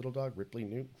dog, little dog, Ripley,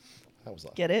 Newt. That was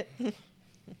awesome. Get it?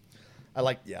 I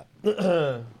liked, yeah.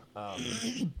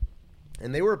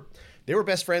 And they were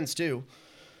best friends too.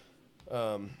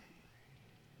 I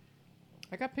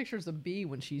got pictures of Bee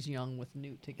when she's young with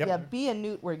Newt together. Yeah, Bee and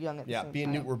Newt were young at the Yeah, same Bee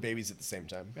and time. Newt were babies at the same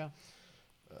time. Yeah.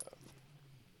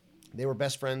 They were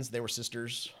best friends. They were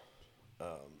sisters.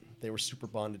 They were super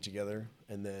bonded together.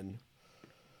 And then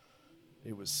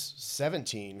it was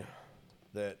 17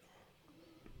 that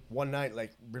one night,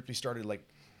 like, Ripley started, like,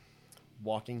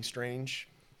 walking strange.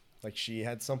 Like, she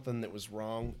had something that was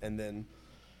wrong. And then,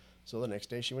 so the next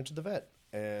day she went to the vet.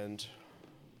 And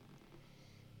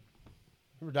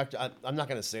I'm not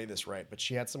going to say this right, but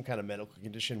she had some kind of medical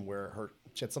condition where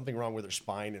she had something wrong with her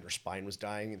spine, and her spine was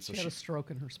dying. And so She had a stroke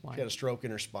in her spine. she had a stroke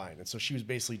in her spine, and so she was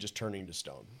basically just turning to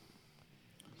stone.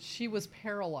 She was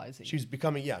paralyzing. She's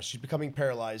becoming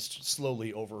paralyzed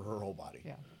slowly over her whole body.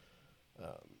 Yeah.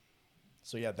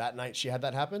 So yeah, that night she had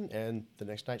that happen, and the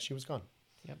next night she was gone.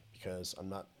 Yep. Because I'm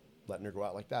not letting her go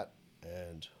out like that.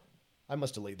 And I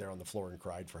must have laid there on the floor and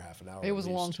cried for half an hour. It at was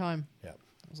a long least. time. Yeah.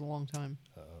 It was a long time.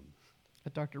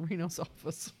 At Dr. Reno's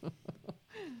office.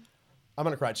 I'm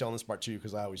gonna cry telling this part too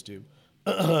because I always do.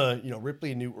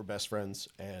 Ripley and Newt were best friends,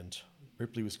 and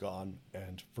Ripley was gone,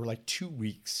 and for like 2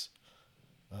 weeks,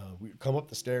 we would come up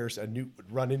the stairs, and Newt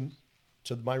would run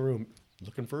into my room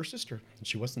looking for her sister, and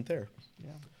she wasn't there.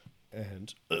 Yeah.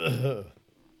 And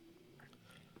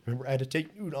remember, I had to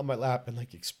take Newt on my lap and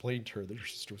like explain to her that her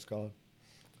sister was gone.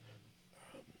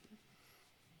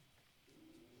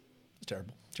 It's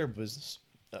terrible business.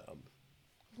 I'm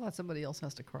glad somebody else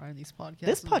has to cry in these podcasts.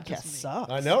 This and not podcast just me.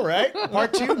 sucks. I know, right?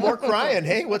 Part 2, more crying.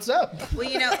 Hey, what's up? Well,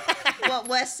 what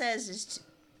Wes says is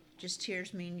just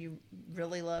tears mean you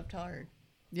really loved hard.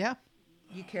 Yeah.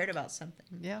 You cared about something.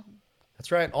 Yeah.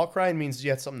 That's right. All crying means you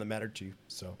had something that mattered to you.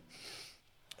 So,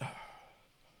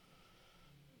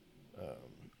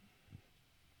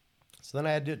 so then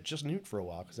I had to just Newt for a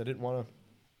while because I didn't want to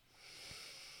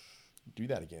do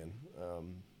that again.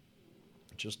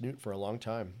 Just Newt for a long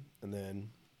time, and then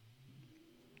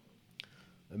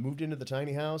I moved into the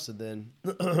tiny house, and then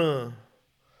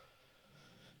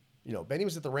Benny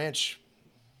was at the ranch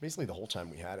basically the whole time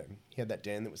we had him. He had that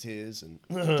den that was his, and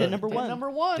Den number Den one.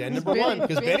 number one. Den number one,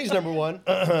 because Benny's number one.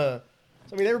 So,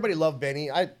 I mean, everybody loved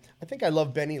Benny. I think I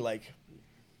love Benny like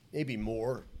maybe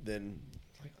more than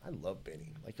like I love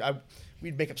Benny. Like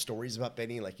we'd make up stories about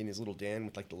Benny like in his little den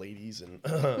with like the ladies, and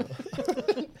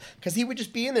because he would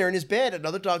just be in there in his bed, and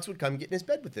other dogs would come get in his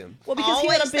bed with him. Well, because Always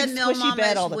he had a big the mill squishy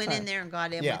bed all mamas the went time. in there and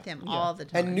got in Yeah. with him all the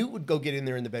time. And Newt would go get in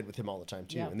there in the bed with him all the time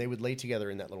too, Yeah. and they would lay together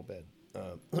in that little bed.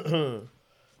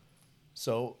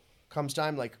 So comes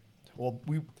time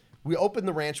we opened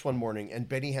the ranch one morning, and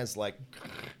Benny has like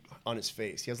on his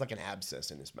face, he has like an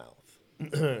abscess in his mouth,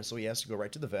 so he has to go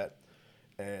right to the vet.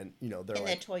 And you know they're In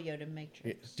like, the Toyota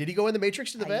Matrix. did he go in the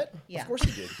Matrix to the vet? yeah. Of course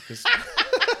he did. 'Cause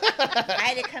I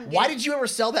had to come get why him. did you ever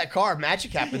sell that car?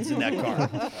 Magic happens in that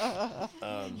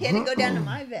car. He had to go down to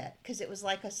my vet because it was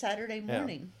like a Saturday Yeah.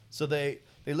 morning. So they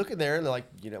look in there and they're like,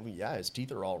 you know, yeah, his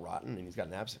teeth are all rotten and he's got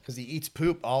an abscess because he eats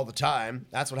poop all the time.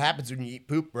 That's what happens when you eat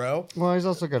poop, bro. Well, he's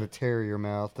also got a terrier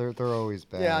mouth. They're always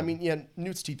bad. Yeah, I mean, yeah,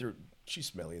 Newt's teeth are, she's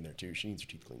smelly in there too. She needs her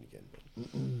teeth cleaned again. But.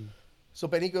 So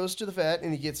Benny goes to the vet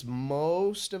and he gets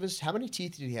most of his, how many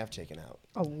teeth did he have taken out?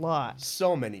 A lot.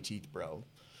 So many teeth, bro.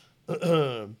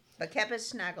 But kept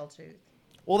his snaggletooth.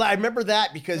 Well, I remember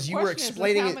that because The you were question is,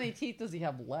 explaining how it. many teeth does he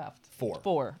have left? 4.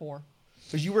 4. 4.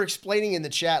 Because you were explaining in the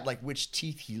chat like which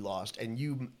teeth he lost, and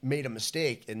you made a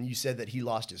mistake, and you said that he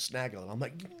lost his snaggle, and I'm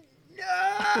like,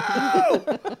 no.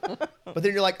 But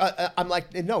then you're like, I'm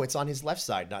like, no, it's on his left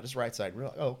side, not his right side. We're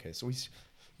like, oh, okay, so he's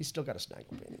still got a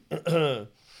snaggle, Benny.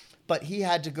 But he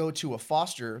had to go to a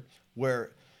foster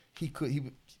where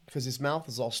because his mouth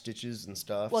is all stitches and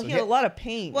stuff. Well, so he had a lot of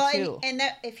pain Well, too. and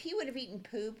that if he would have eaten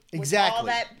poop with Exactly. all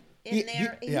that in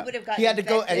there, he yeah. would have gotten He had to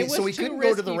go, infected. and It so was he too couldn't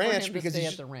go to the risky for ranch him to because stay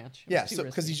he's at the ranch. It was yeah, too so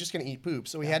because risky. he's just going to eat poop.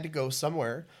 So he had to go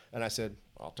somewhere, and I said,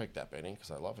 "I'll take that, Benny,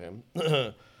 because I love him."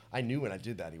 I knew when I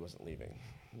did that he wasn't leaving.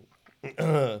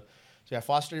 So I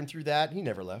fostered him through that. He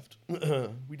never left.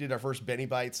 We did our first Benny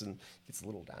bites, and it's a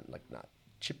little down, like not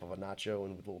chip of a nacho,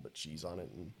 and with a little bit of cheese on it.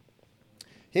 And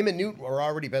him and Newt were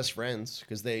already best friends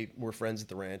because they were friends at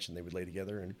the ranch, and they would lay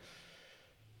together. And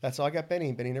that's how I got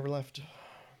Benny. Benny never left.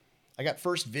 I got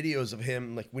first videos of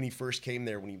him like when he first came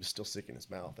there when he was still sick in his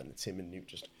mouth, and it's him and Newt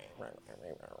just.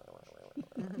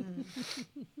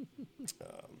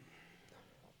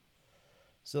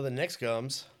 So the next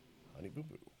comes Honey Boo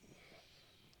Boo,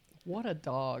 What a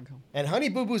dog. and Honey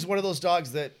Boo Boo is one of those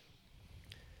dogs that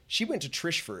she went to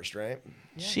Trish first, right?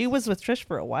 She was with Trish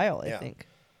for a while, I Yeah. think.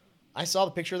 I saw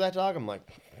the picture of that dog. I'm like,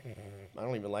 I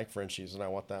don't even like Frenchies, and I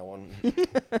want that one.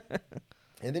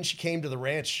 And then she came to the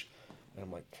ranch, and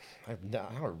I'm like, I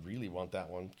really want that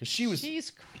one because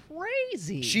She's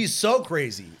crazy. she's so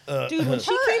crazy. Dude, when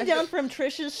she came down from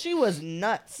Trish's, she was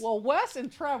nuts. Well, Wes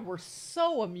and Trev were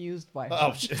so amused by her.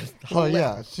 Oh, shit. Oh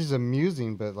yeah, she's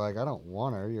amusing, but like I don't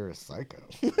want her. You're a psycho.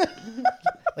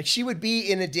 Like she would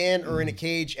be in a den or in a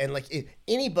cage, and like if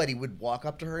anybody would walk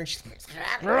up to her, and she's like,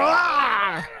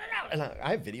 and I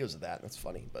have videos of that. That's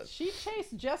funny, but She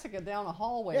chased Jessica down a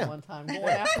hallway Yeah. one time, going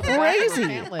after the back of her Crazy.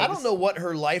 pant I legs. don't know what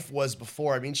her life was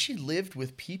before. I mean, she lived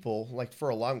with people like for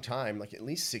a long time, like at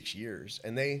least 6 years,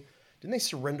 and didn't they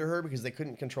surrender her because they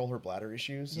couldn't control her bladder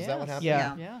issues? Is that what Yes.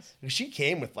 happened? Yeah. Yes. She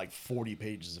came with like 40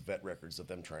 pages of vet records of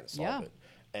them trying to solve Yeah. it,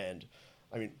 and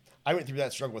I mean, I went through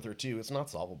that struggle with her too. It's not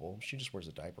solvable. She just wears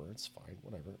a diaper. It's fine.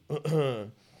 Whatever.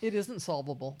 It isn't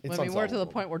solvable. It's I mean, we're to the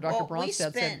unsolvable. point where Dr. Well, we Bronstead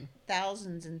spent said,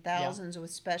 thousands and thousands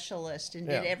with specialists and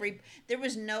Yeah. did there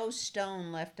was no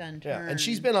stone left unturned. Yeah, and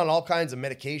she's been on all kinds of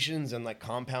medications and like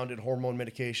compounded hormone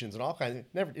medications and all kinds.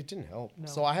 It didn't help. No.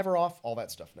 So I have her off all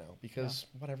that stuff now because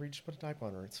whatever, you just put a diaper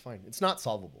on her. It's fine. It's not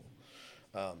solvable.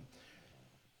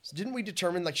 So didn't we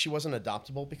determine like she wasn't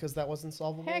adoptable because that wasn't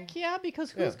solvable? heck yeah, because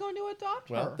who's Yeah. going to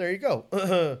adopt Well, her? there you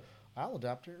go. I'll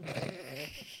adopt her.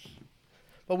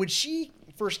 But when she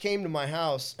first came to my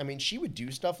house, I mean, she would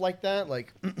do stuff like that.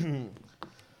 Like,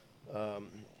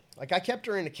 like I kept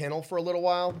her in a kennel for a little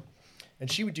while,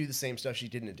 and she would do the same stuff she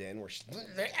did in a den, where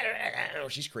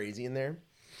she's crazy in there.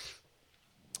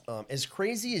 As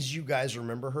crazy as you guys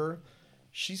remember her,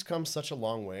 she's come such a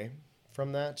long way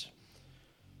from that.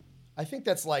 I think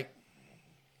that's like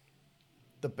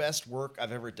the best work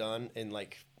I've ever done in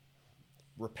like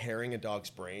repairing a dog's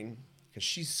brain because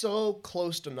she's so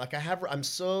close to like I'm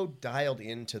so dialed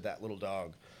into that little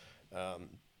dog,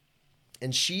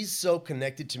 and she's so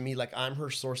connected to me. Like I'm her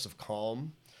source of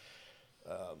calm.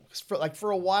 'Cause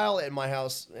for a while at my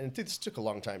house, and this took a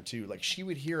long time too. Like she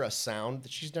would hear a sound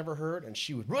that she's never heard, and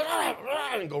she would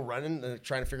and go running and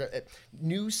trying to figure out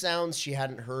new sounds she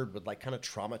hadn't heard would like kind of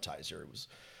traumatize her.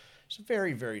 It's a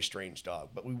very, very strange dog.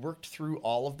 But we worked through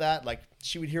all of that. Like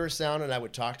she would hear a sound, and I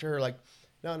would talk to her like,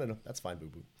 no, that's fine, boo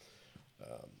boo.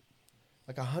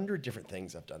 Like 100 different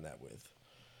things I've done that with.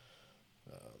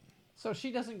 So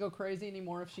she doesn't go crazy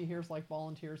anymore if she hears like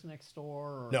volunteers next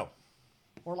door, or No,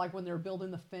 or like when they're building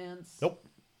the fence. nope.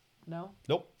 No.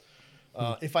 Nope.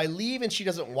 If I leave and she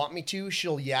doesn't want me to,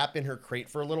 she'll yap in her crate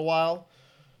for a little while.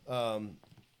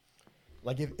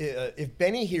 Like if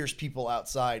Benny hears people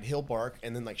outside, he'll bark,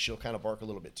 and then like she'll kind of bark a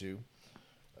little bit too.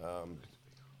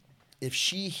 If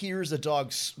she hears a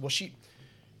dog,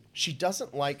 she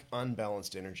doesn't like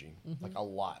unbalanced energy, like a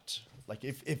lot. Like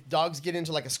if dogs get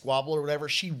into like a squabble or whatever,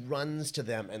 she runs to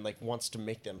them and like wants to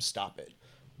make them stop it.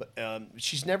 But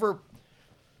she's never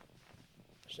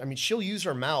I mean, she'll use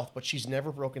her mouth, but she's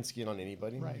never broken skin on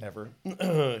anybody, Right. ever.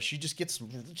 She just gets,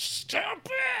 stop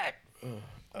it!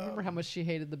 Remember how much she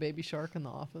hated the baby shark in The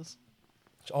Office?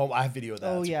 Oh, I have video of that.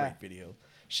 Oh, It's yeah. a great video.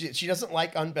 She doesn't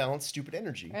like unbalanced, stupid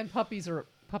energy. And puppies are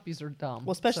dumb.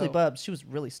 Well, especially so- Bubs. She was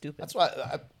really stupid. That's why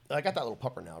I got that little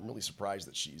pupper now. I'm really surprised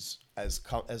that she's as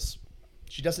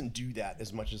she doesn't do that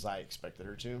as much as I expected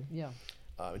her to. Yeah.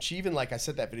 And she even, like I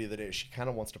said that video the other day, she kind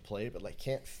of wants to play, but like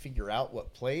can't figure out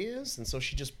what play is, and so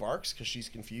she just barks because she's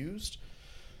confused.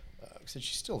 So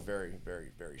she's still very, very,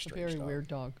 very A strange. very dog. weird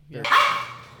dog. Yeah.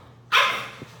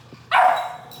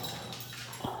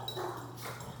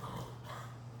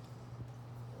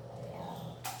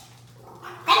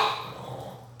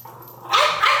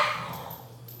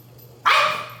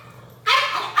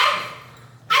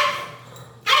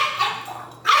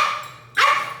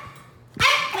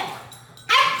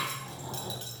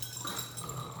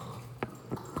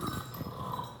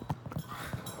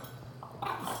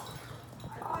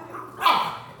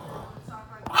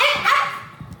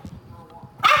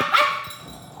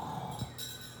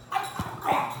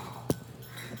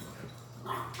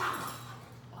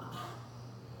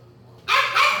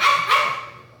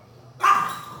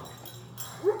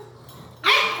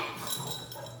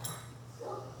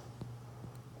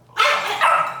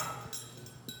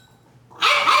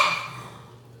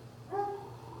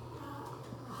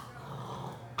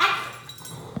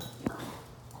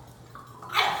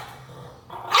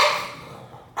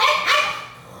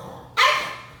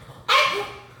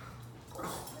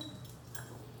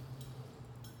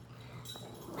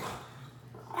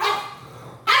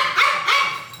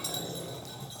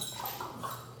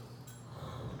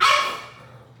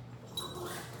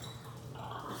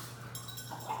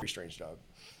 Very strange dog.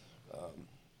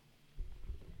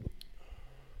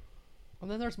 And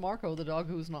then there's Marco, the dog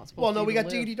who's not supposed Well, to no, we even got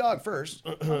live. Diggity Dog first.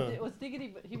 It was Diggity,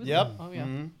 but he was. Yep. Oh, yeah.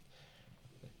 Mhm.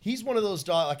 He's one of those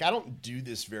dogs. Like, I don't do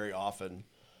this very often,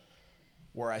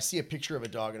 where I see a picture of a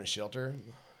dog in a shelter,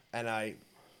 and I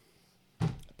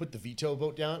put the veto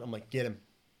vote down. I'm like, get him.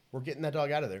 We're getting that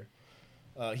dog out of there.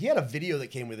 He had a video that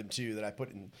came with him too that I put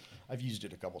in. I've used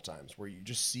it a couple times where you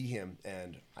just see him,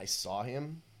 and I saw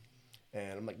him,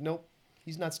 and I'm like, nope,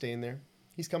 he's not staying there.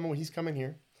 He's coming. He's coming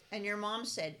here. And your mom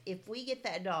said, if we get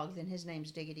that dog, then his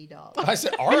name's Diggity Dog. I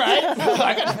said, all right.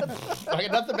 I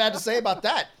got nothing bad to say about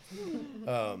that.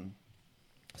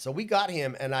 So we got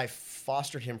him, and I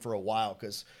fostered him for a while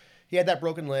because he had that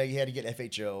broken leg. He had to get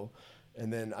FHO.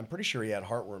 And then I'm pretty sure he had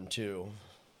heartworm, too.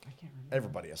 I can't remember.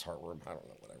 Everybody has heartworm. I don't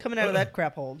know. Whatever. Coming out of that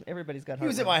crap hole, everybody's got He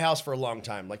was heartworm. at my house for a long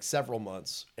time, like several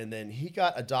months. And then he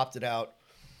got adopted out.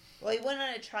 Well, he went on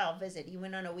a trial visit. He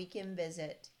went on a weekend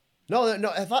visit. No,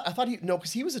 I thought he, no,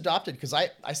 because he was adopted because I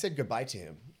said goodbye to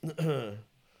him.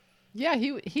 Yeah,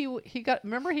 he got.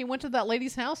 Remember, he went to that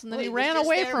lady's house and then Well, he he was ran just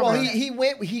away there from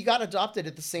Well, her. he got adopted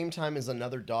at the same time as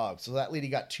another dog. So that lady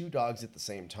got two dogs at the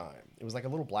same time. It was like a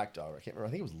little black dog. I can't remember. I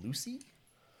think it was Lucy.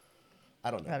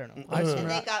 I don't know. I don't know. And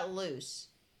they got loose.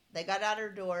 They got out her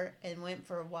door and went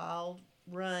for a wild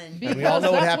run. Because we all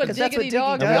know what that's happens. what That's what Diggity Diggity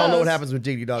Dog And we all know what does. happens when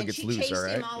Diggity Dog And gets she loose, chased all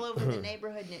right? him all over the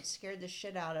neighborhood, and it scared the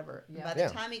shit out of her. Yeah. By the Yeah.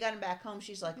 time he got him back home,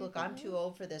 she's like, "Look, I'm too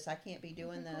old for this. I can't be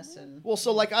doing this." And Well,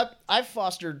 so like I've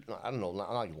fostered, I don't know,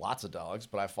 not like lots of dogs,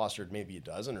 but I've fostered maybe a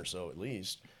dozen or so at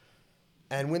least.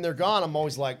 And when they're gone, I'm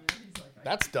always like,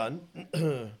 that's done.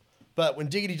 But when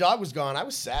Diggity Dog was gone, I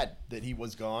was sad that he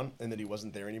was gone and that he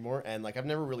wasn't there anymore. And like I've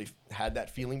never really had that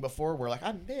feeling before where like,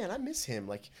 man, I miss him.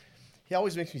 Like he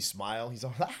always makes me smile. He's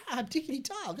all, Diggity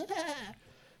Dog.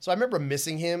 So I remember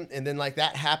missing him. And then like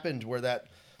that happened where that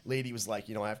lady was like,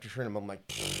 I have to turn him. I'm like,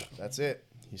 that's it.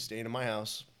 He's staying in my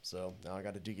house. So now I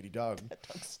got a Diggity Dog. That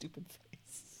dog's stupid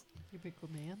face. You big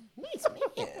good man. Nice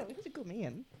man. He's a good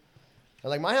man. And,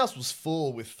 like my house was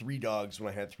full with 3 dogs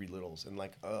when I had 3 littles, and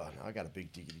like, now I got a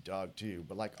big Diggity Dog too.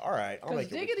 But like, all right, I'll Because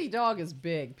make it. Diggity Dog is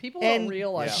big. People And don't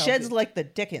realize how sheds big. like the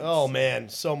Dickens. Oh man,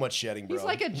 so much shedding, bro. He's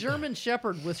like a German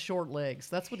Shepherd with short legs.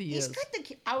 That's what he he's is. got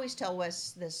the. I always tell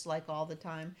Wes this like all the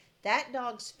time. That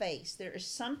dog's face. There is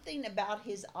something about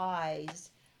his eyes.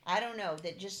 I don't know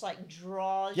that just like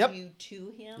draws Yep. you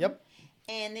to him. Yep.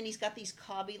 And then he's got these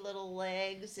cobby little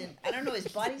legs, and I don't know. His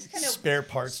body's kind of Spare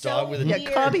parts so dog with a Yeah,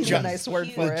 weird, cobby's a just nice word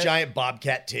cute. for with it. a giant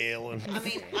bobcat tail, and I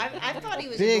mean, I thought he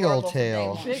was Big adorable old from day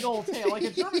tail. one. Big old tail, like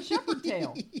a German Shepherd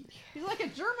tail. He's like a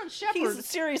German Shepherd He's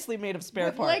seriously made of spare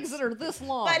with parts. legs that are this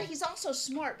long. But he's also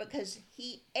smart because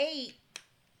he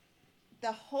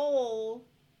the whole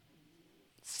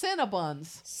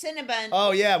Cinnabons. Cinnabon.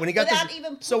 oh yeah, when he got Without the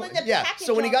even so pulling the yeah, package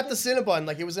so when he off got the- the Cinnabon,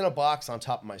 like it was in a box on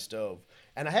top of my stove,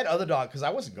 and I had other dogs because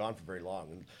I wasn't gone for very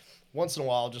long, and once in a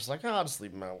while, just like I'll just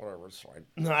leave them out, whatever, it's fine.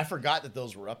 And I forgot that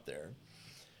those were up there,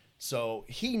 So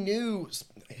he knew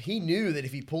that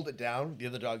if he pulled it down, the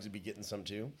other dogs would be getting some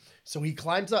too. So he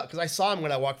climbs up, because I saw him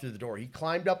when I walked through the door. He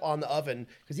climbed up on the oven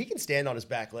because he can stand on his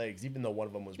back legs, even though one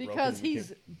of them was broken. Because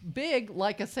he's big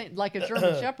like a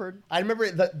German Shepherd. I remember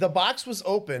the box was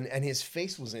open and his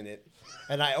face was in it,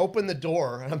 and I opened the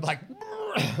door and I'm like,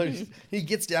 he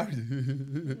gets down.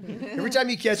 Every time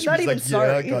you catch him, not he's even like, sorry.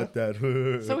 yeah, I got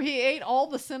that. So he ate all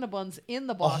the Cinnabons in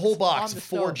the A box. whole box on of the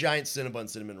 4 stove. giant Cinnabon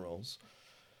cinnamon rolls,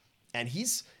 and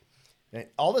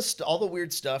all the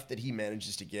weird stuff that he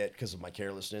manages to get because of my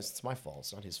carelessness. It's my fault.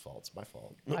 It's not his fault. It's my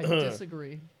fault. I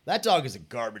disagree. That dog is a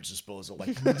garbage disposal.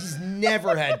 Like, he's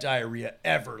never had diarrhea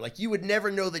ever. Like, you would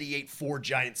never know that he ate 4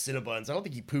 giant Cinnabons. I don't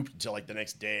think he pooped until like the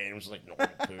next day, and it was like, no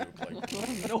poop.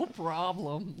 Like, No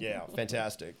problem. yeah,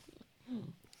 fantastic.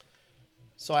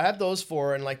 So I had those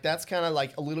 4, and like that's kind of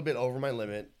like a little bit over my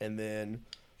limit. And then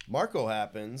Marco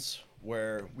happens,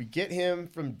 where we get him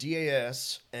from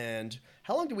DAS. And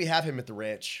how long did we have him at the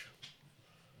ranch?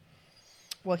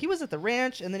 Well, he was at the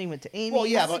ranch, and then he went to Amy. Well,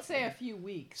 yeah, I would but say a few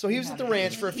weeks. so he was at the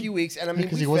ranch for a few weeks, and I mean,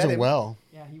 Because we he fed wasn't him. well.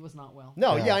 Yeah, he was not well.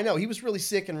 No, Yeah. yeah, I know. He was really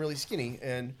sick and really skinny,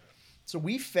 and so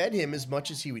we fed him as much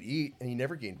as he would eat, and he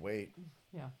never gained weight.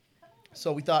 Yeah.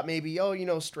 So we thought maybe,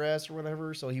 stress or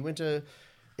whatever. So he went to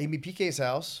Amy PK's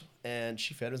house, and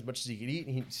she fed him as much as he could eat,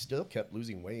 and he still kept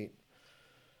losing weight.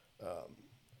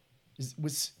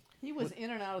 He was in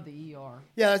and out of the ER.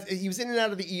 Yeah, he was in and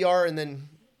out of the ER, and then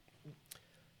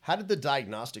how did the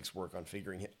diagnostics work on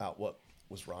figuring out what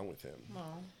was wrong with him?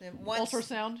 Well, then once,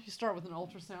 Ultrasound. You start with an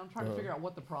ultrasound, trying Uh-huh. to figure out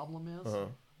what the problem is.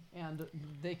 And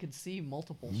they could see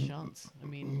multiple shunts. I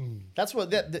mean, That's what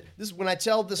this. When I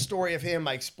tell the story of him,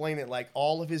 I explain it like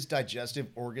all of his digestive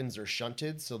organs are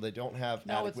shunted, so they don't have.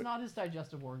 no, it's adequate, not his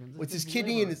digestive organs. It's It's his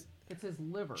kidney liver. and his- It's his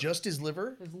liver. Just his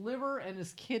liver. His liver and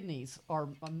his kidneys are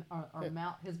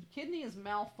his kidney is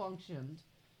malfunctioned,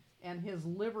 and his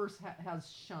liver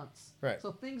has shunts. Right.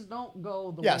 So things don't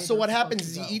go the way. Yeah, so they're what supposed happens to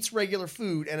is he go. eats regular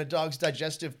food, and a dog's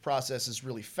digestive process is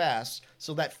really fast,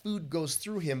 so that food goes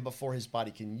through him before his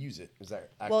body can use it. Is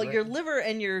that accurate? Well, your liver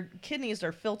and your kidneys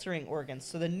are filtering organs,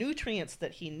 so the nutrients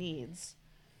that he needs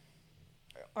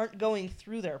aren't going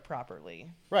through there properly.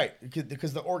 right,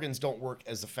 because the organs don't work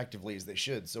as effectively as they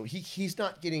should, so he's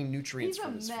not getting nutrients He's a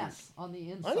from his mess food. on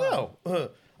the inside. I know.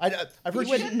 I've heard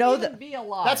He you. wouldn't know even that. be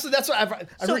alive. That's what I've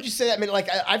So- heard you say that. I mean, like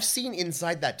I've seen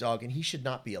inside that dog, and he should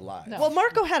not be alive. No. Well,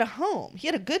 Marco had a home. He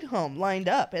had a good home lined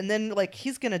up, and then like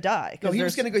he's gonna die. 'cause No, he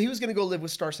was there's- gonna go live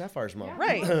with Star Sapphire's mom. Yeah.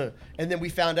 Right. And then we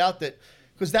found out that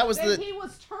because that was Then the he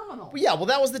was terminal. yeah, well,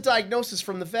 that was the diagnosis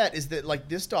from the vet, is that like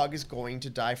this dog is going to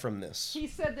die from this. He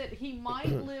said that he might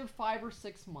live 5 or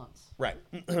 6 months. Right.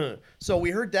 So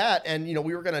we heard that, and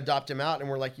we were going to adopt him out, and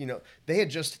we're like, they had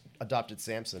just adopted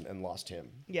Samson and lost him.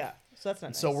 Yeah, so that's not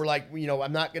nice. So we're like,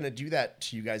 I'm not going to do that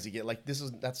to you guys again. Like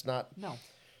that's not. No.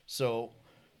 So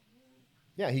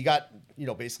yeah, he got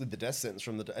basically the death sentence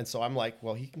from and so I'm like,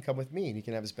 well, he can come with me, and he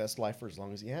can have his best life for as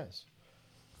long as he has.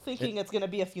 thinking it's gonna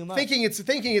be a few months. Thinking it's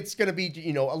going to be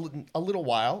a little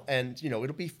while, and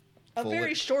it'll be a full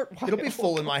very short while. It'll be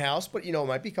full in my house, but it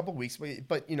might be a couple weeks.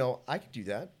 But I could do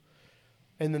that.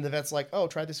 And then the vet's like, "Oh,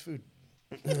 try this food."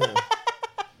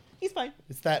 He's fine.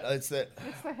 It's that. It's the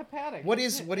hepatic. What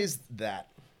is that?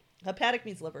 Hepatic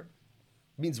means liver.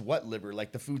 Means what liver?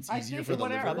 Like the food's I easier think for the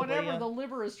whatever, liver. whatever yeah. the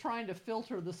liver is trying to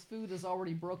filter, this food has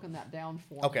already broken that down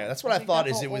for him. Okay, that's what I think thought.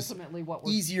 that's Is it was ultimately what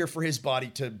we're easier for his body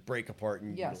to break apart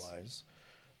and Yes.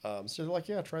 utilize. So they're like,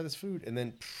 "Yeah, try this food," and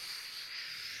then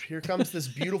here comes this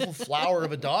beautiful flower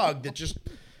of a dog that just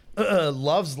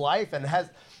loves life and has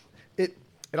it.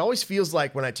 It always feels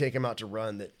like when I take him out to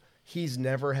run that he's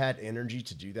never had energy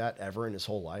to do that ever in his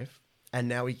whole life, and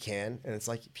now he can. And it's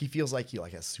like he feels like he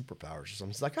has superpowers or something.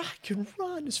 He's like, I can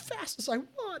run as fast as I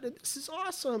want, and this is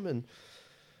awesome. And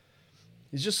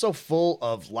he's just so full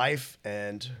of life,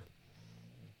 and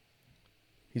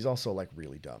he's also like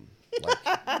really dumb.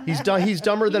 Like, he's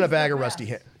dumber than a He's bag the of rusty.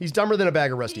 best. He's dumber than a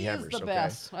bag of rusty He is hammers. the okay?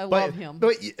 best. I But- love him.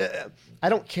 But I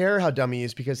don't care how dumb he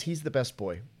is because he's the best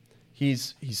boy.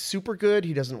 He's super good.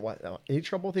 He doesn't want any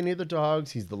trouble with any of the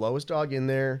dogs. He's the lowest dog in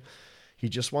there. He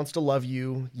just wants to love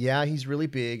you. Yeah, he's really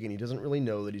big, and he doesn't really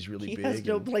know that he's really He big. has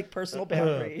no and like personal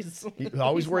boundaries.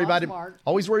 always He's worry not about him. smart.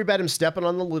 Always worry about him stepping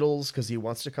on the littles because he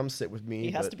wants to come sit with me.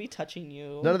 He has but to be touching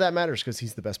you. None of that matters because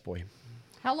he's the best boy.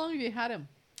 How long have you had him?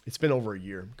 It's been over a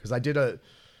year because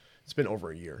It's been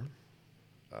over a year.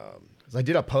 Because I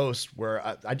did a post where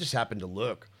I just happened to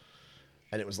look,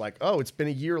 and it was like, oh, it's been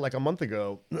a year, like a month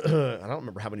ago. I don't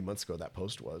remember how many months ago that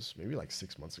post was. Maybe like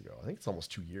 6 months ago. I think it's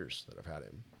almost 2 years that I've had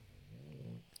him.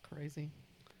 Crazy.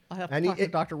 I have to And talk to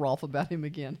Dr. Rolf about him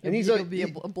again. and He'll be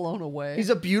blown away. He's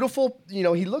a beautiful,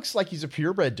 he looks like he's a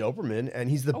purebred Doberman, and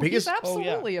he's the biggest. He's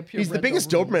absolutely a pure. He's the biggest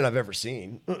Doberman I've ever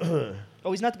seen. Oh,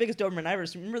 he's not the biggest Doberman I've ever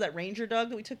seen. Remember that Ranger dog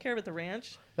that we took care of at the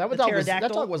ranch? That The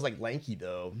dog was like lanky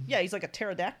though, Yeah, he's like a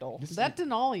pterodactyl. That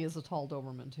Denali is a tall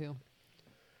Doberman too.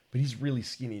 but he's really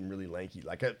skinny and really lanky.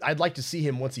 Like I'd like to see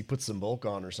him once he puts some bulk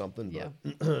on or something.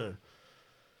 But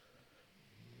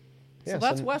So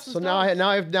that's Wes's So dog. now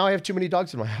I have too many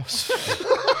dogs in my house.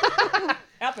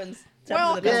 Happens. It's happened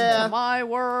Welcome to the best of to us. my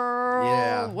world.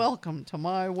 Yeah. Welcome to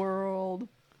my world.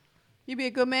 You be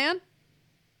a good man?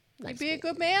 You be a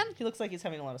good man? He looks like he's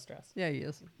having a lot of stress. Yeah, he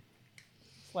is.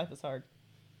 His life is hard.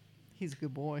 He's a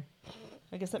good boy.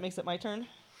 I guess that makes it my turn.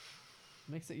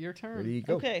 Makes it your turn. Where do you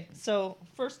go? Okay, so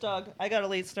first dog, I got a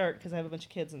late start because I have a bunch of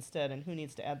kids instead, and who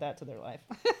needs to add that to their life?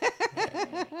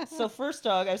 So first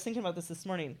dog, I was thinking about this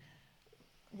morning,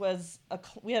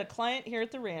 we had a client here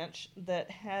at the ranch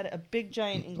that had a big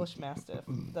giant English Mastiff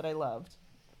that I loved,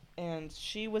 and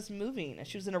she was moving.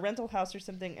 She was in a rental house or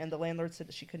something, and the landlord said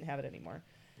that she couldn't have it anymore.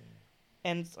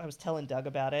 And I was telling Doug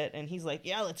about it, and he's like,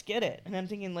 "Yeah, let's get it." And I'm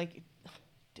thinking, like,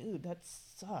 dude, that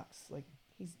sucks. Like,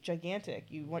 he's gigantic.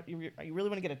 You really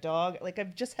want to get a dog? Like,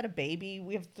 I've just had a baby.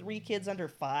 We have 3 kids under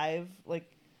 5.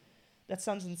 Like, that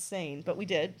sounds insane, but we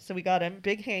did. So we got him.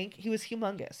 Big Hank. He was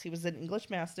humongous. He was an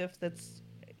English Mastiff.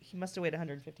 He must have weighed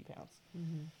 150 pounds.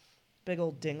 Mm-hmm. Big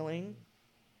old dingling.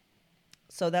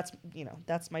 So that's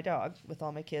my dog with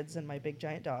all my kids and my big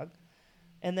giant dog.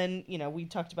 And then, we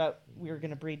talked about we were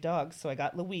going to breed dogs. So I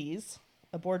got Louise,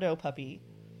 a Bordeaux puppy.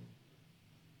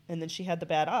 And then she had the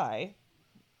bad eye.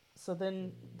 So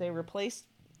then they replaced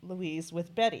Louise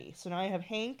with Betty. So now I have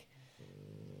Hank,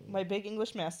 my big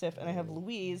English Mastiff, and I have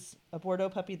Louise, a Bordeaux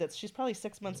puppy she's probably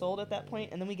 6 months old at that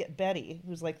point. And then we get Betty,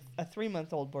 who's like a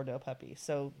 3-month-old Bordeaux puppy.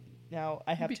 So now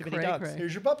I have Be too many cray dogs. cray.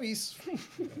 Here's your puppies.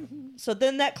 So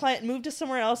then that client moved to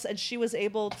somewhere else, and she was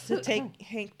able to take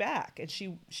Hank back, and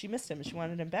she missed him, and she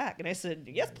wanted him back. And I said,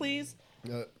 yes, please.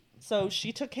 So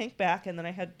she took Hank back, and then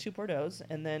I had 2 Bordeaux,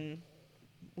 and then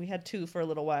we had 2 for a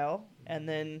little while, and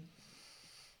then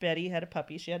Betty had a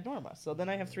puppy. She had Norma. So then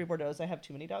I have 3 Bordeaux. I have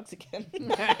too many dogs again.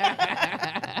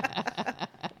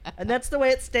 And that's the way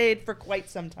it stayed for quite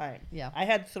some time. Yeah. I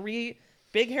had 3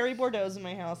 big hairy Bordeaux in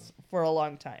my house for a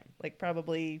long time, like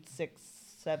probably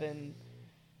 6-7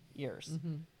 years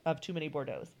of too many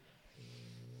Bordeaux.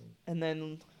 And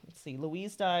then, let's see,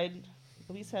 Louise died.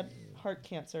 Louise had heart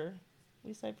cancer.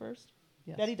 Louise died first?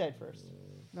 Yes. Betty died first.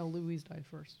 No, Louise died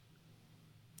first.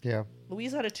 Yeah.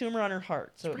 Louise had a tumor on her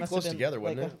heart, so it pretty must close have been together,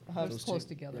 like wasn't it? a It was close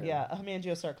together. Yeah, a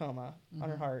hemangiosarcoma on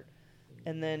her heart.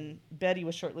 And then Betty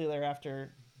was shortly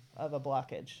thereafter of a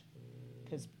blockage.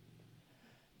 Because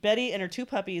Betty and her 2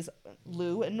 puppies,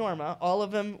 Lou and Norma, all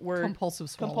of them were Compulsive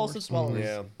swallowers. compulsive swallowers.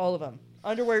 Yeah. All of them.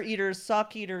 Underwear eaters,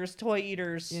 sock eaters, toy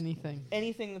eaters.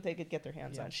 Anything that they could get their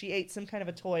hands Yeah. on. She ate some kind of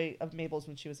a toy of Mabel's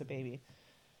when she was a baby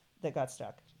that got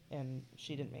stuck, and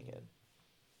she didn't make it.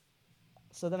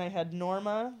 So then I had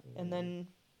Norma, and then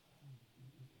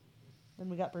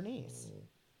we got Bernice.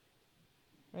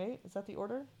 Right? Is that the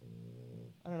order?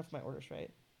 I don't know if my order's right.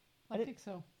 I think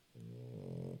so.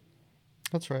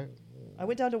 That's right. I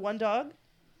went down to 1 dog.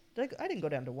 I didn't go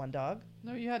down to 1 dog.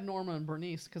 No, you had Norma and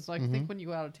Bernice because I think when you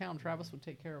go out of town, Travis would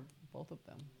take care of both of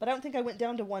them. But I don't think I went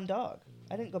down to 1 dog.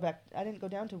 I didn't go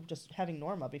down to just having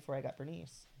Norma before I got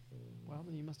Bernice. Well,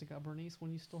 then you must have got Bernice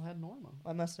when you still had Norma.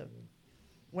 I must have.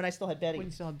 When I still had Betty. When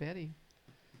you still had Betty.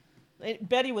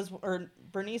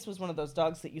 Bernice was one of those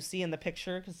dogs that you see in the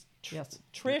picture because Yes.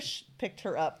 Trish picked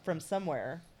her up from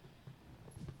somewhere,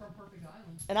 From Perfect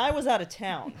Island. and I was out of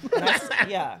town.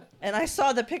 And I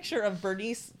saw the picture of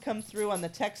Bernice come through on the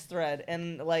text thread,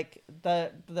 and like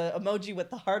the emoji with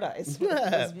the heart eyes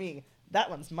was me. That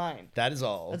one's mine. That is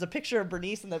all. There's a picture of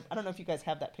Bernice, I don't know if you guys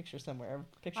have that picture somewhere.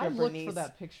 A picture I of looked Bernice for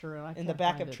that picture and I in the can't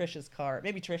back find of it. Trish's car.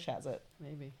 Maybe Trish has it.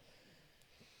 Maybe.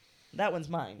 That one's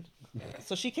mine.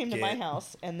 So she came to my Get.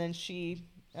 house, and then she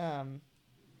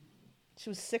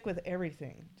was sick with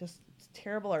everything, just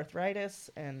terrible arthritis,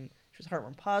 and she was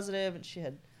heartworm positive, and she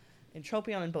had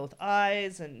entropion in both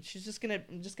eyes, and she's just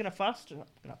gonna foster.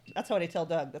 No, that's how I tell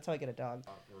Doug. That's how I get a dog.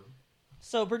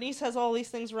 So Bernice has all these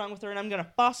things wrong with her, and I'm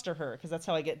gonna foster her because that's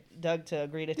how I get Doug to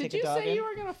agree to Did take you a dog say in. you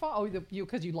were gonna follow? Oh,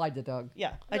 because you lied to Doug.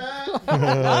 Yeah,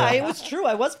 it was true.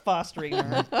 I was fostering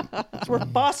her. So we're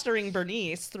fostering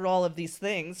Bernice through all of these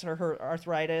things, her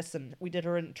arthritis, and we did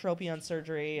her entropion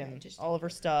surgery and just- all of her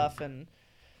stuff, and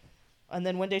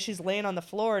then one day she's laying on the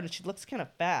floor and she looks kind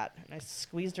of fat, and I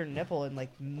squeezed her nipple and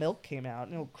like milk came out,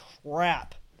 and oh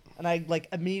crap! And I like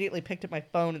immediately picked up my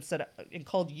phone and said and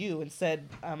called you and said,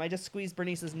 I just squeezed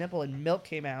Bernice's nipple and milk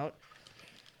came out.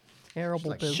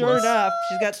 Terrible like, business. Sure enough,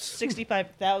 she's got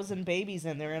 65,000 babies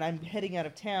in there, and I'm heading out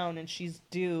of town, and she's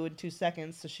due in 2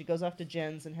 seconds. So she goes off to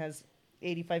Jen's and has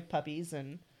 85 puppies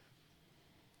and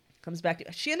comes back.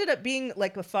 She ended up being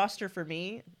like a foster for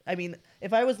me. I mean,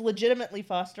 if I was legitimately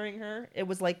fostering her, it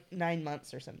was like 9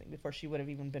 months or something before she would have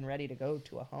even been ready to go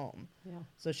to a home. Yeah.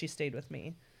 So she stayed with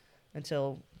me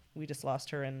until we just lost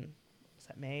her in, was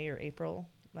that May or April?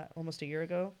 Almost a year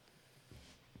ago.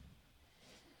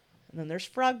 And then there's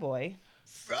Frog Boy.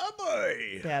 Frog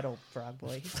Boy. Bad old Frog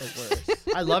Boy. He's the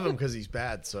worst. I love him because he's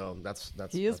bad. So that's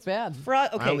He is bad.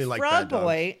 Okay, only like Frog bad dogs.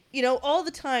 Boy, you know, all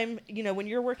the time, you know, when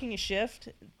you're working a shift,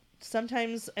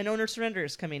 sometimes an owner surrender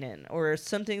is coming in or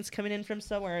something's coming in from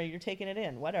somewhere, you're taking it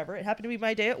in, whatever. It happened to be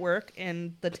my day at work,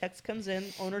 and the text comes in,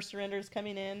 owner surrender is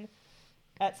coming in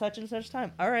at such and such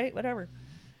time. All right, whatever.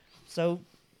 So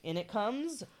in it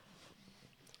comes.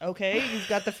 Okay, you've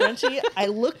got the Frenchie. I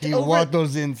looked He over. walked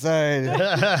those inside.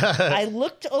 I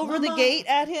looked over the gate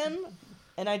at him,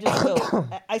 and I just go.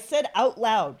 I said out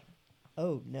loud,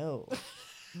 "Oh no."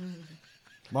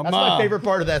 Mama. That's my favorite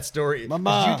part of that story. 'Cause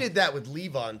Mama. You did that with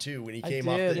Levon too when he came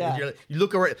off. did, yeah. You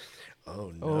look over.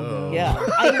 Oh no. Yeah,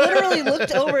 I literally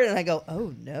looked over and I go,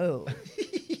 "Oh no."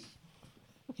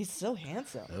 He's so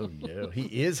handsome. Oh no. He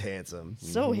is handsome.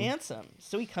 So handsome.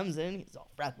 So he comes in, he's all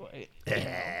Frog Boy.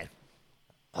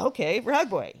 Okay, Frog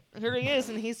Boy. Here he is,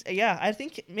 and he's I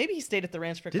think maybe he stayed at the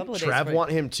ranch for a Didn't couple of days. Trav but-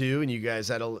 want him too? And you guys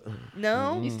had a.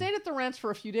 No. He stayed at the ranch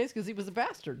for a few days because he was a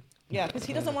bastard. Yeah, because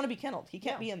he doesn't want to be kennelled. He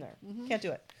can't be in there. Can't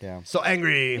do it. Yeah. So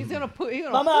angry. He's gonna poop. He's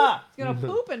gonna Mama! Poop. He's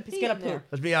gonna poop and pee He's gonna in there. poop.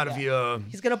 Let me out of here.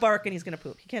 He's gonna bark and he's gonna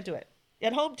poop. He can't do it.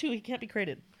 At home too, he can't be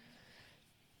crated.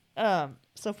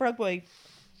 So Frog Boy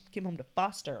came home to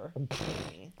foster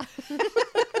me.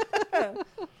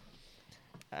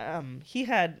 He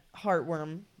had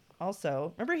heartworm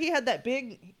also. Remember he had that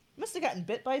big, he must have gotten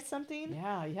bit by something.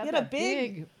 Yeah, he had a that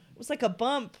big, it was like a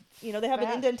bump. You know, they have an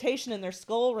fat. indentation in their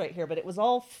skull right here, but it was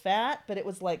all fat, but it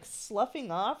was like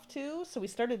sloughing off too. So we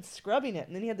started scrubbing it,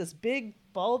 and then he had this big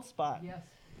bald spot. Yes.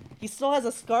 He still has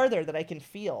a scar there that I can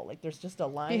feel. Like there's just a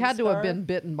line. He had to have scar. been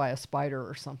bitten by a spider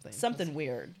or something. Something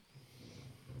weird.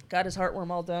 Got his heartworm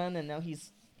all done, and now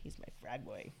he's my Frog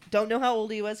Boy. Don't know how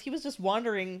old he was. He was just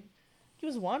wandering. He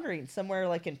was wandering somewhere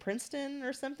like in Princeton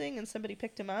or something, and somebody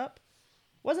picked him up.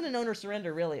 Wasn't an owner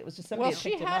surrender really. It was just somebody. Well, had she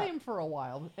picked had him, him for a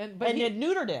while, and he had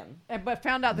neutered him. but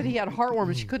found out that he had heartworm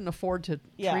and she couldn't afford to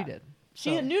Yeah. treat it.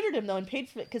 She had neutered him though and paid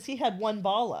for it because he had one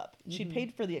ball up. She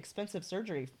paid for the expensive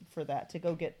surgery for that to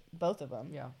go get both of them.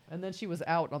 Yeah, and then she was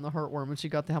out on the heartworm and she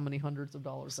got how many hundreds of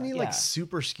dollars. Isn't he back. like Yeah.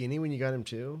 super skinny when you got him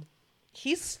too?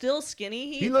 He's still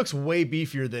skinny. He looks way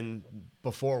beefier than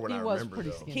before when He I was remember. pretty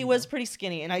though. skinny. He was pretty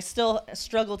skinny, and I still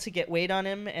struggle to get weight on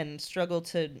him and struggle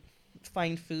to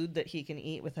find food that he can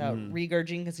eat without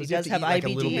regurging because he does have like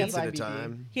IBD. a little bits at a IBD.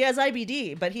 time. He has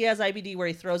IBD, but he has IBD where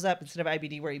he throws up instead of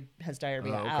IBD where he has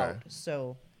diarrhea Oh, okay. out.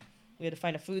 So we had to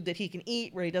find a food that he can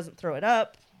eat where he doesn't throw it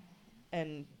up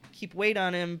and keep weight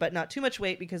on him, but not too much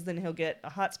weight because then he'll get a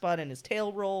hot spot in his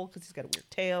tail roll because he's got a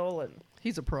weird tail, and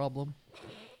He's a problem.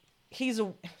 he's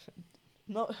a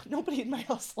nobody in my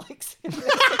house likes him.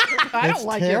 I It's don't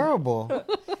like him. terrible.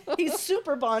 He's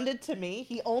super bonded to me.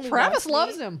 He only Travis wants me.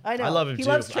 loves him. I know. I love him he too.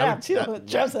 loves I Trav would- too. that-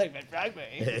 Trav's like my drag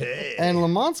me. And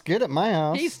Lamont's good at my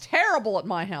house. He's terrible at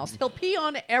my house. He'll pee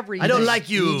on everything. I don't like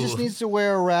you. He just needs to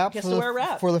wear a wrap, He has for to the, wear a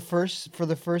wrap. for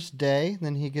the first day.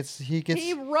 Then he gets He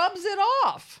rubs it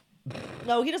off.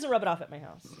 No, he doesn't rub it off at my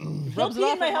house. He'll Rubs it pee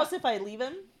off in my at house if I leave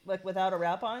him, like without a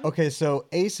wrap on. Okay, so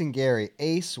Ace and Gary.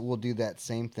 Ace will do that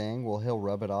same thing. Well, he'll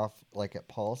rub it off like at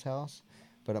Paul's house,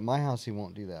 but at my house he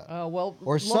won't do that. Well,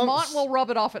 Or some- Lamont will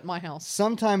rub it off at my house.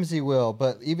 Sometimes he will,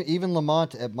 but even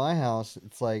Lamont at my house,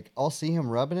 it's like I'll see him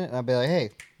rubbing it, and I'll be like,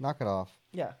 "Hey, knock it off,"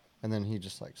 Yeah. and then he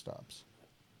just like stops.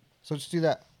 So just do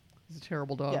that. He's a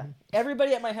terrible dog. Yeah.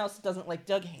 Everybody at my house doesn't like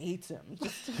Doug hates him.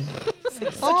 Just,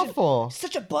 he's Awful.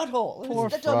 such a butthole. Poor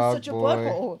That dog's frog such a boy.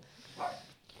 butthole.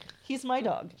 He's my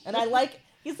dog. And I like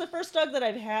he's the first dog that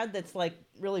I've had that's like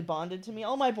really bonded to me.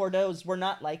 All my Bordeaux's were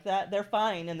not like that. They're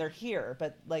fine and they're here,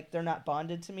 but like they're not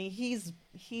bonded to me. He's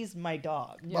my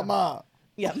dog. Yeah. Mama,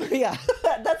 Yeah, yeah.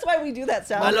 That's why we do that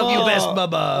sound. I love you best, Mama.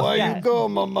 Bubba. why Yeah. you go,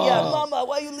 Mama? Yeah, Mama,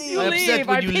 why you leave? You I'm upset leave.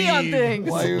 when I you pee on leave. things.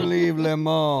 Why you leave,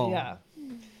 Lemon? Yeah.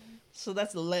 So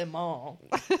that's Le Mans,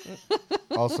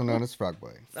 Also known as Frog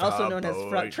Boy. also Frog known as Boy.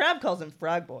 Frog. Trav calls him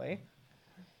Frog Boy.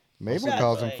 Mabel Frog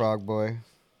calls him Boy. Frog Boy.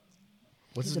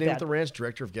 What's He's his a name bad at the ranch?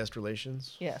 Director of Guest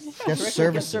Relations. Yes. Guest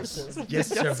Director of services. Yes,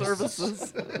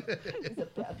 Services. He's a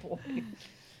bad boy.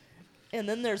 And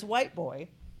then there's White Boy.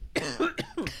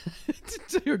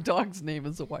 Your dog's name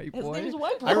is a white His boy. name is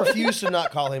White Boy. I refuse to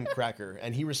not call him Cracker,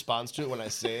 and he responds to it when I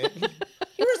say it.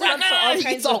 He responds to all kinds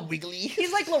He's all of. wiggly.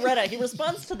 He's like Loretta. He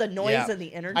responds to the noise Yeah. and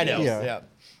the energy. I know. Yeah. Yeah.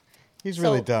 He's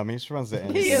really So- dumb. He just runs the He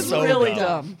engine. is So really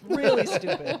dumb. dumb. Really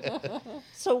stupid.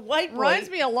 So White Boy Reminds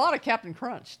me a lot of Captain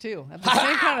Crunch too. Have the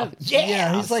same kind of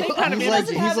Yeah, he's like Same kind of he's energy. like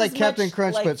Doesn't he's have like as Captain much,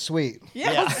 Crunch like- but sweet.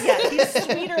 yeah. Yeah, he's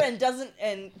sweeter and doesn't.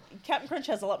 And Captain Crunch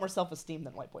has a lot more self-esteem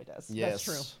than White Boy does. Yes.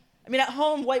 true. I mean, at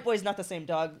home, White Boy's not the same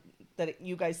dog that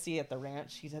you guys see at the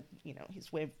ranch. He's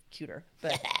he's way cuter.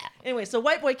 But anyway, so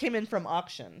White Boy came in from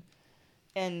auction,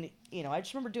 and I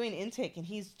just remember doing intake, and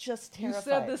he's just You terrified.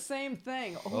 said the same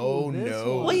thing. Oh, this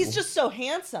no. one. Well, he's just so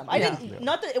handsome. I Yeah. didn't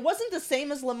not that it wasn't the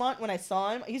same as Lamont when I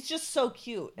saw him. He's just so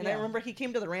cute, and I Yeah. remember he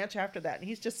came to the ranch after that, and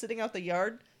he's just sitting out the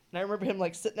yard, and I remember him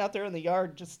like sitting out there in the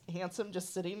yard, just handsome,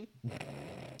 just sitting.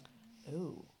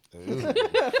 Ooh, Ooh.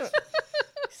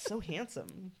 so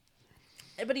handsome.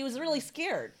 But he was really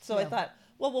scared, so I Yeah. thought,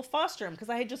 well, we'll foster him because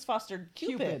I had just fostered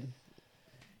Cupid.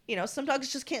 Some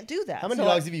dogs just can't do that. How many So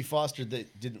dogs have you fostered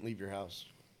that didn't leave your house?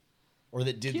 Or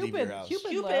that did leave Cupid- your house? Cupid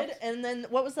Cupid, left. and then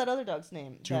what was that other dog's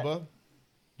name? Tuba?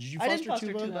 Did you I foster didn't foster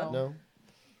Tuba? Tuba. No.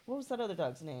 What was that other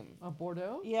dog's name? A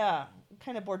Bordeaux. Yeah,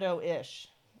 kind of Bordeaux-ish.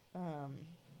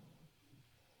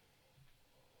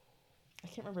 I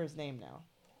can't remember his name now.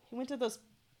 He went to those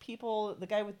people, the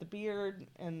guy with the beard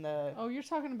and the... Oh, you're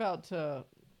talking about.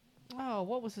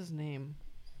 What was his name?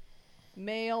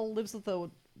 Male lives with the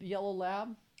yellow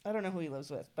lab. I don't know who he lives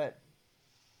with, but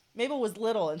Mabel was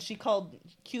little, and she called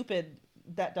Cupid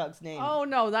that dog's name. Oh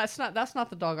no, that's not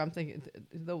the dog I'm thinking.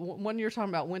 The one you're talking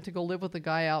about went to go live with the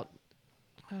guy out.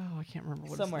 Oh, I can't remember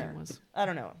what somewhere. his name was. I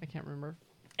don't know. I can't remember.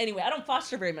 Anyway, I don't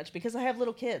foster very much because I have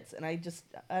little kids, and I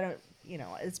don't,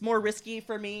 it's more risky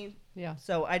for me, Yeah.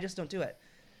 so I just don't do it.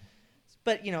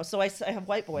 But, so I have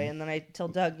White Boy, and then I tell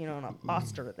Doug, I'm going to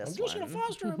foster this I'm just one. going to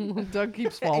foster him. Doug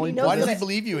keeps And he falling. knows Why does that he I-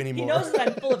 believe you anymore? He knows that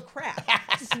I'm full of crap,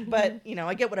 but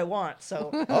I get what I want. So,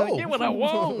 Oh. Get what I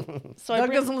want. so I Doug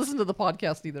bring, doesn't listen to the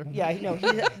podcast either. yeah,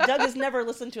 Doug has never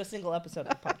listened to a single episode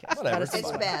of the podcast. Whatever. That is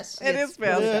It's fine. best. It It's is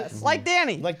best. best. Like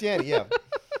Danny. Like Danny, yeah.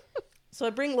 So I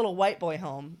bring little White Boy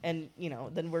home, and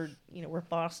then we're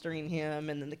fostering him,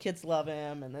 and then the kids love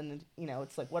him, and then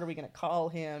it's like, what are we gonna call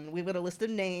him? We've got a list of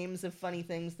names of funny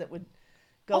things that would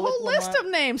A go with whole list Lamont.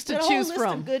 of names to Got a choose whole list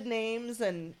from. of good names,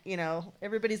 and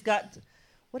everybody's got.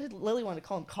 What did Lily want to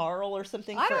call him? Carl or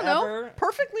something? I don't forever? know.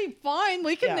 Perfectly fine.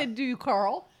 We can Yeah. do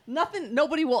Carl.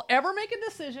 Nobody will ever make a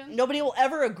decision. Nobody will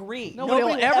ever agree. Nobody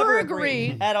will ever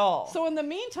agree. at all. So in the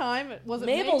meantime, was it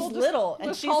Mabel's Mabel just- little, and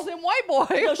just she's- calls him White Boy.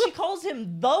 No, she calls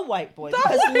him the White Boy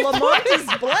because Lamont is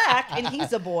black and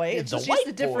he's a boy, and It's so the she's white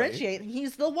to boy. differentiate. And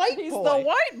he's the White He's Boy. the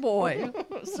White Boy.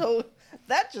 So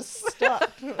that just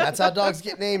stuck. That's how dogs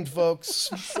get named, folks.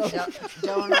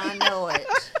 Don't I know it?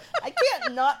 I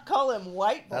can't not call him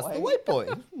White Boy. That's the white boy.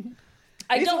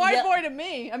 I He's don't White yet- Boy to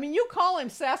me. I mean, you call him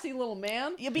sassy little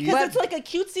man. Yeah, because But- it's like a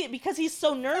cutesy. Because he's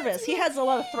so nervous, he has a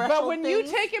lot of threshold. But when you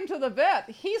things. take him to the vet,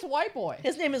 he's White Boy.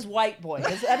 his name is White Boy.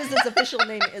 That is his official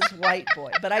name is White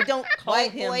Boy. But I don't call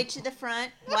White him. boy to the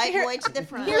front. White Here- boy to the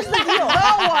front. Here's the deal.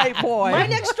 The White Boy. My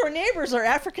next door neighbors are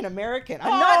African American. I'm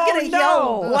not Oh, gonna no.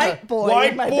 yell "White Boy"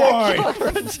 White in my boy.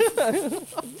 backyard.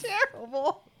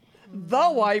 Terrible. The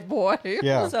White Boy.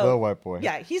 Yeah, So- the white boy.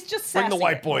 Yeah, he's just sassy. Bring the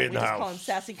white at boy home. in We the just call him house.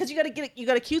 sassy because you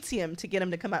gotta cutesy him to get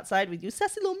him to come outside with you,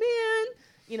 sassy little man.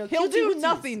 He'll cutesy do wootsies.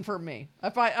 nothing for me.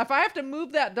 If I have to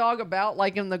move that dog about,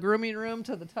 like in the grooming room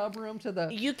to the tub room to the,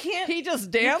 You can't. he just You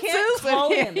dances. can't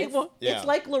call and him. he It's, won't- Yeah. it's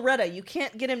like Loretta. You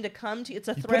can't get him to come to. It's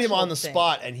a You threshold put him on the thing.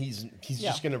 spot, and he's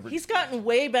Yeah. just gonna. He's gotten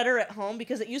way better at home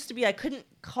because it used to be I couldn't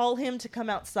call him to come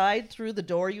outside through the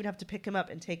door. You'd have to pick him up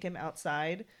and take him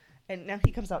outside, and now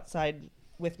he comes outside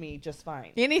with me just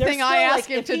fine. Anything There's I still, ask like,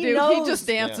 him if to do, he knows- just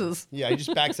dances. Yeah, he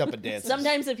just backs up and dances.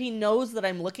 Sometimes if he knows that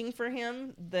I'm looking for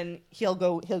him, then he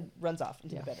runs off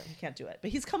into the bedroom. He can't do it.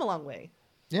 But he's come a long way.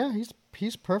 Yeah,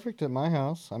 he's perfect at my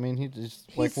house. I mean, he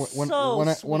just like He's when so when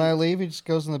I sweet. leave, he just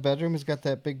goes in the bedroom. He's got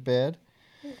that big bed.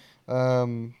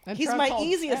 And He's Trav my calls-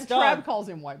 easiest and dog. Trav calls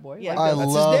him White Boy. Yeah. I That's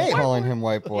his love name. calling him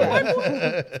white boy.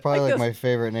 It's probably Like like this. my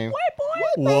favorite name. White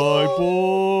Boy. White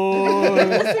boy,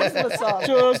 This is the song.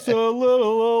 just a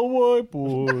little old white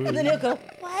boy. And then he'll go,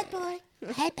 White Boy,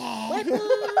 White Boy.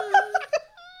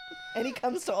 And he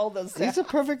comes to all those He's sounds. a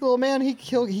perfect little man. He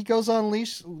goes on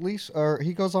leash or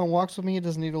he goes on walks with me. He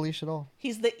doesn't need a leash at all.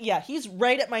 He's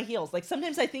right at my heels. Like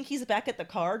sometimes I think he's back at the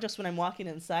car just when I'm walking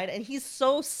inside, and he's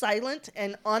so silent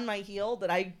and on my heel that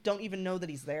I don't even know that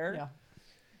he's there. Yeah.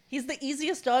 He's the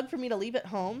easiest dog for me to leave at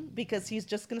home because he's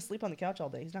just going to sleep on the couch all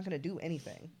day. He's not going to do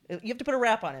anything. You have to put a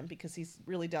wrap on him because he's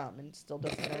really dumb and still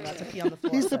doesn't know not to pee on the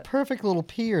floor. He's the but perfect little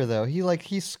peer, though. He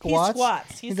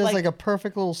squats. He He's does like a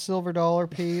perfect little silver dollar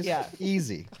piece. Yeah.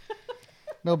 Easy.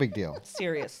 No big deal.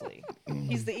 seriously.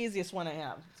 He's the easiest one I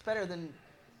have. It's better than,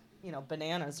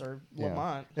 Bananas or Yeah.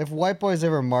 Lamont. If White Boy's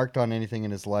ever marked on anything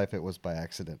in his life, it was by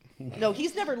accident. No,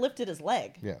 he's never lifted his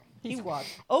leg. Yeah. He squats.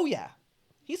 Oh, yeah.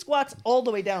 He squats all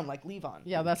the way down like Levon.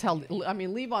 Yeah, that's how. I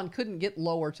mean, Levon couldn't get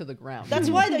lower to the ground. That's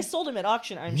why they sold him at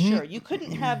auction, I'm sure. You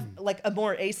couldn't have like a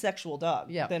more asexual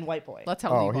dog Yeah. than White Boy. That's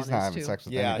how Oh, Levon he's not is having too. sex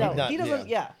with Yeah, anybody. no, not- he doesn't.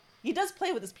 yeah. Yeah. He does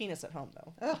play with his penis at home,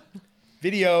 though.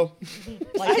 Video.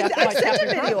 Like I've like sent Captain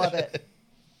a video Crunch. of it.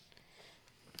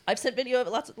 I've sent video of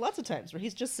it lots of times where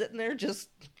he's just sitting there just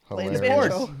playing the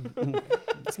Hilarious. banjo.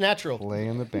 It's natural.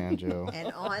 Playing the banjo.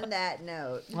 And on that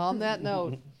note, On that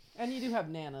note, and you do have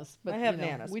Nanas, but I have you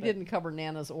know, Nanas, we but- didn't cover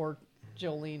Nanas or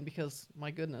Jolene because my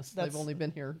goodness, That's- they've only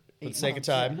been here For 8 the sake of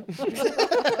months.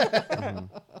 time.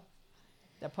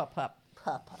 That pup.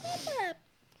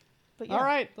 But yeah, All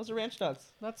right. those are ranch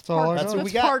dogs. That's all part. I That's what That's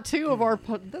we got. part 2 of our.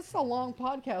 This is a long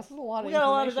podcast. This is a lot of. We got a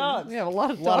lot of information. dogs. We have a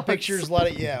lot of A lot of dogs. pictures, a lot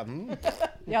of yeah.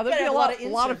 Yeah, there'd Gotta be have a lot of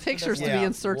inserts for pictures this to one. be Yeah,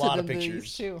 inserted a lot of in these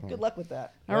pictures. too. Good luck with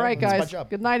that. All right, that's my guys. job.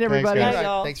 Good night, Thanks, everybody. guys. Bye,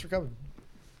 y'all. Thanks for coming.